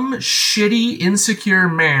 some shitty, insecure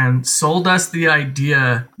man sold us the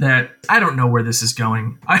idea that, I don't know where this is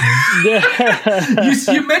going. You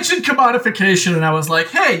mentioned commodification, and I was like,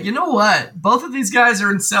 hey, you know what? Both of these guys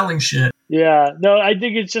are in selling shit. Yeah, no, I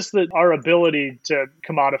think it's just that our ability to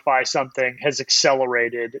commodify something has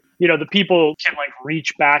accelerated. The people can like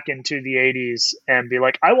reach back into the 80s and be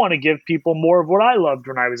like, I want to give people more of what I loved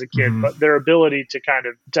when I was a kid. But their ability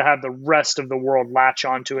to have the rest of the world latch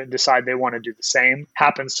onto it and decide they want to do the same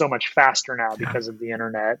happens so much faster now because of the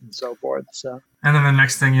internet and so forth. So. And then the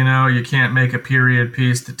next thing you know, you can't make a period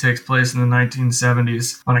piece that takes place in the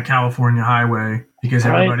 1970s on a California highway because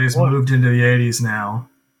everybody's moved into the 80s now.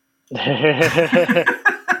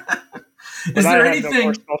 Is there anything? No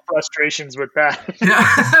personal frustrations with that.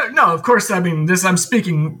 No, of course. I mean, I'm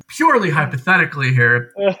speaking purely hypothetically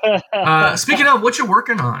here. Speaking of, what you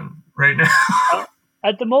working on right now?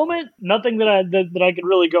 At the moment, nothing that I could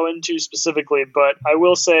really go into specifically, but I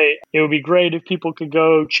will say it would be great if people could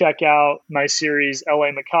go check out my series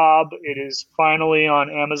LA Macabre. It is finally on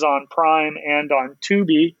Amazon Prime and on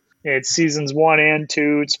Tubi. It's seasons 1 and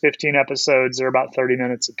 2. It's 15 episodes. They're about 30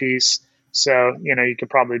 minutes apiece. So, you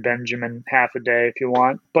could probably binge them in half a day if you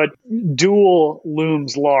want. But Duel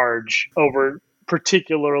looms large over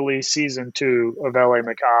particularly season 2 of LA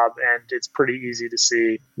Macabre, and it's pretty easy to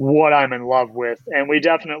see what I'm in love with. And we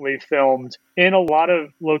definitely filmed in a lot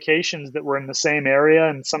of locations that were in the same area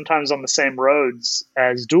and sometimes on the same roads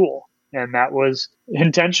as Duel. And that was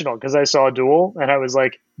intentional because I saw Duel and I was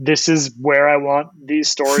like, this is where I want these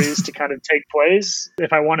stories to kind of take place.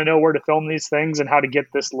 If I want to know where to film these things and how to get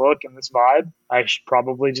this look and this vibe, I should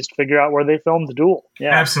probably just figure out where they filmed the Duel.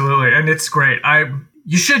 Yeah, absolutely. And it's great.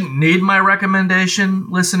 You shouldn't need my recommendation,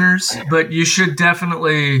 listeners, but you should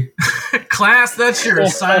definitely class. That's your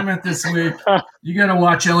assignment this week. You got to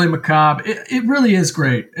watch LA Macabre. It really is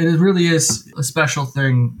great. It really is a special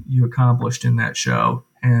thing you accomplished in that show.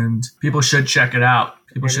 And people should check it out.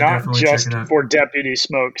 People should definitely check it out. Not just for Deputy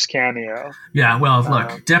Smoke's cameo. Yeah, well,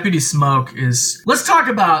 look, Deputy Smoke is... Let's talk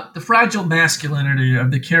about the fragile masculinity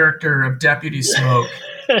of the character of Deputy Smoke.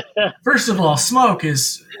 First of all, Smoke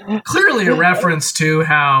is clearly a reference to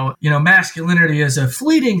how, masculinity is a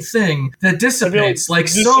fleeting thing that dissipates like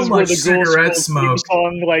so much cigarette smoke.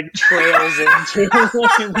 Song like trails into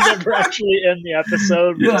we never actually end the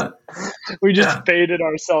episode. We just faded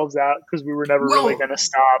ourselves out because we were never really going to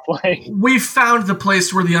stop. We found the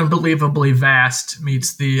place where the unbelievably vast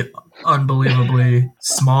meets the unbelievably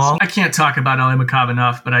small. I can't talk about L.A. Macabre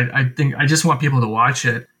enough, but I think I just want people to watch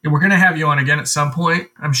it. And we're going to have you on again at some point,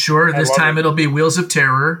 I'm sure. This time it'll be Wheels of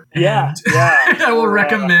Terror. Yeah. I will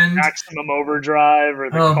recommend Maximum Overdrive or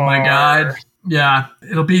the car. Oh my God. Yeah,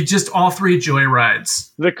 it'll be just all 3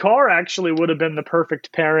 joyrides. The car actually would have been the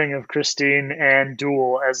perfect pairing of Christine and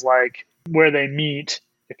Duel as like where they meet.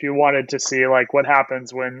 If you wanted to see like what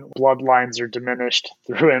happens when bloodlines are diminished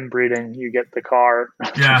through inbreeding, you get the car.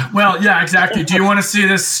 Yeah, well, yeah, exactly. Do you want to see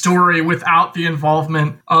this story without the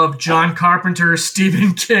involvement of John Carpenter,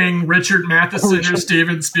 Stephen King, Richard Matheson, or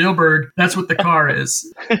Steven Spielberg? That's what the car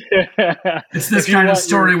is. It's this kind of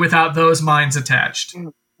story without those minds attached.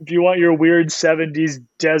 If you want your weird 70s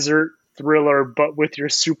desert thriller, but with your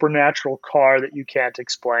supernatural car that you can't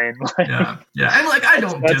explain. Yeah. And like, I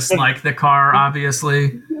don't dislike the car,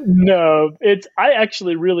 obviously. No, I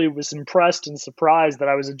actually really was impressed and surprised that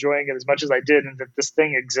I was enjoying it as much as I did, and that this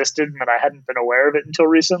thing existed and that I hadn't been aware of it until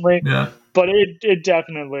recently. Yeah. But it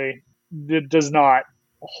definitely does not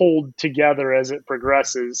hold together as it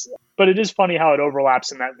progresses. But it is funny how it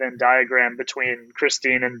overlaps in that Venn diagram between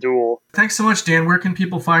Christine and Duel. Thanks so much, Dan. Where can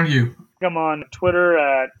people find you? I'm on Twitter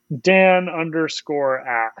at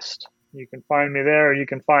Dan_asked. You can find me there. You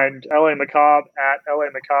can find LA Macabre at LA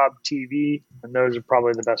Macabre TV. And those are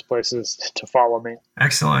probably the best places to follow me.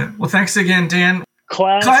 Excellent. Well, thanks again, Dan.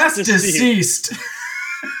 Class deceased.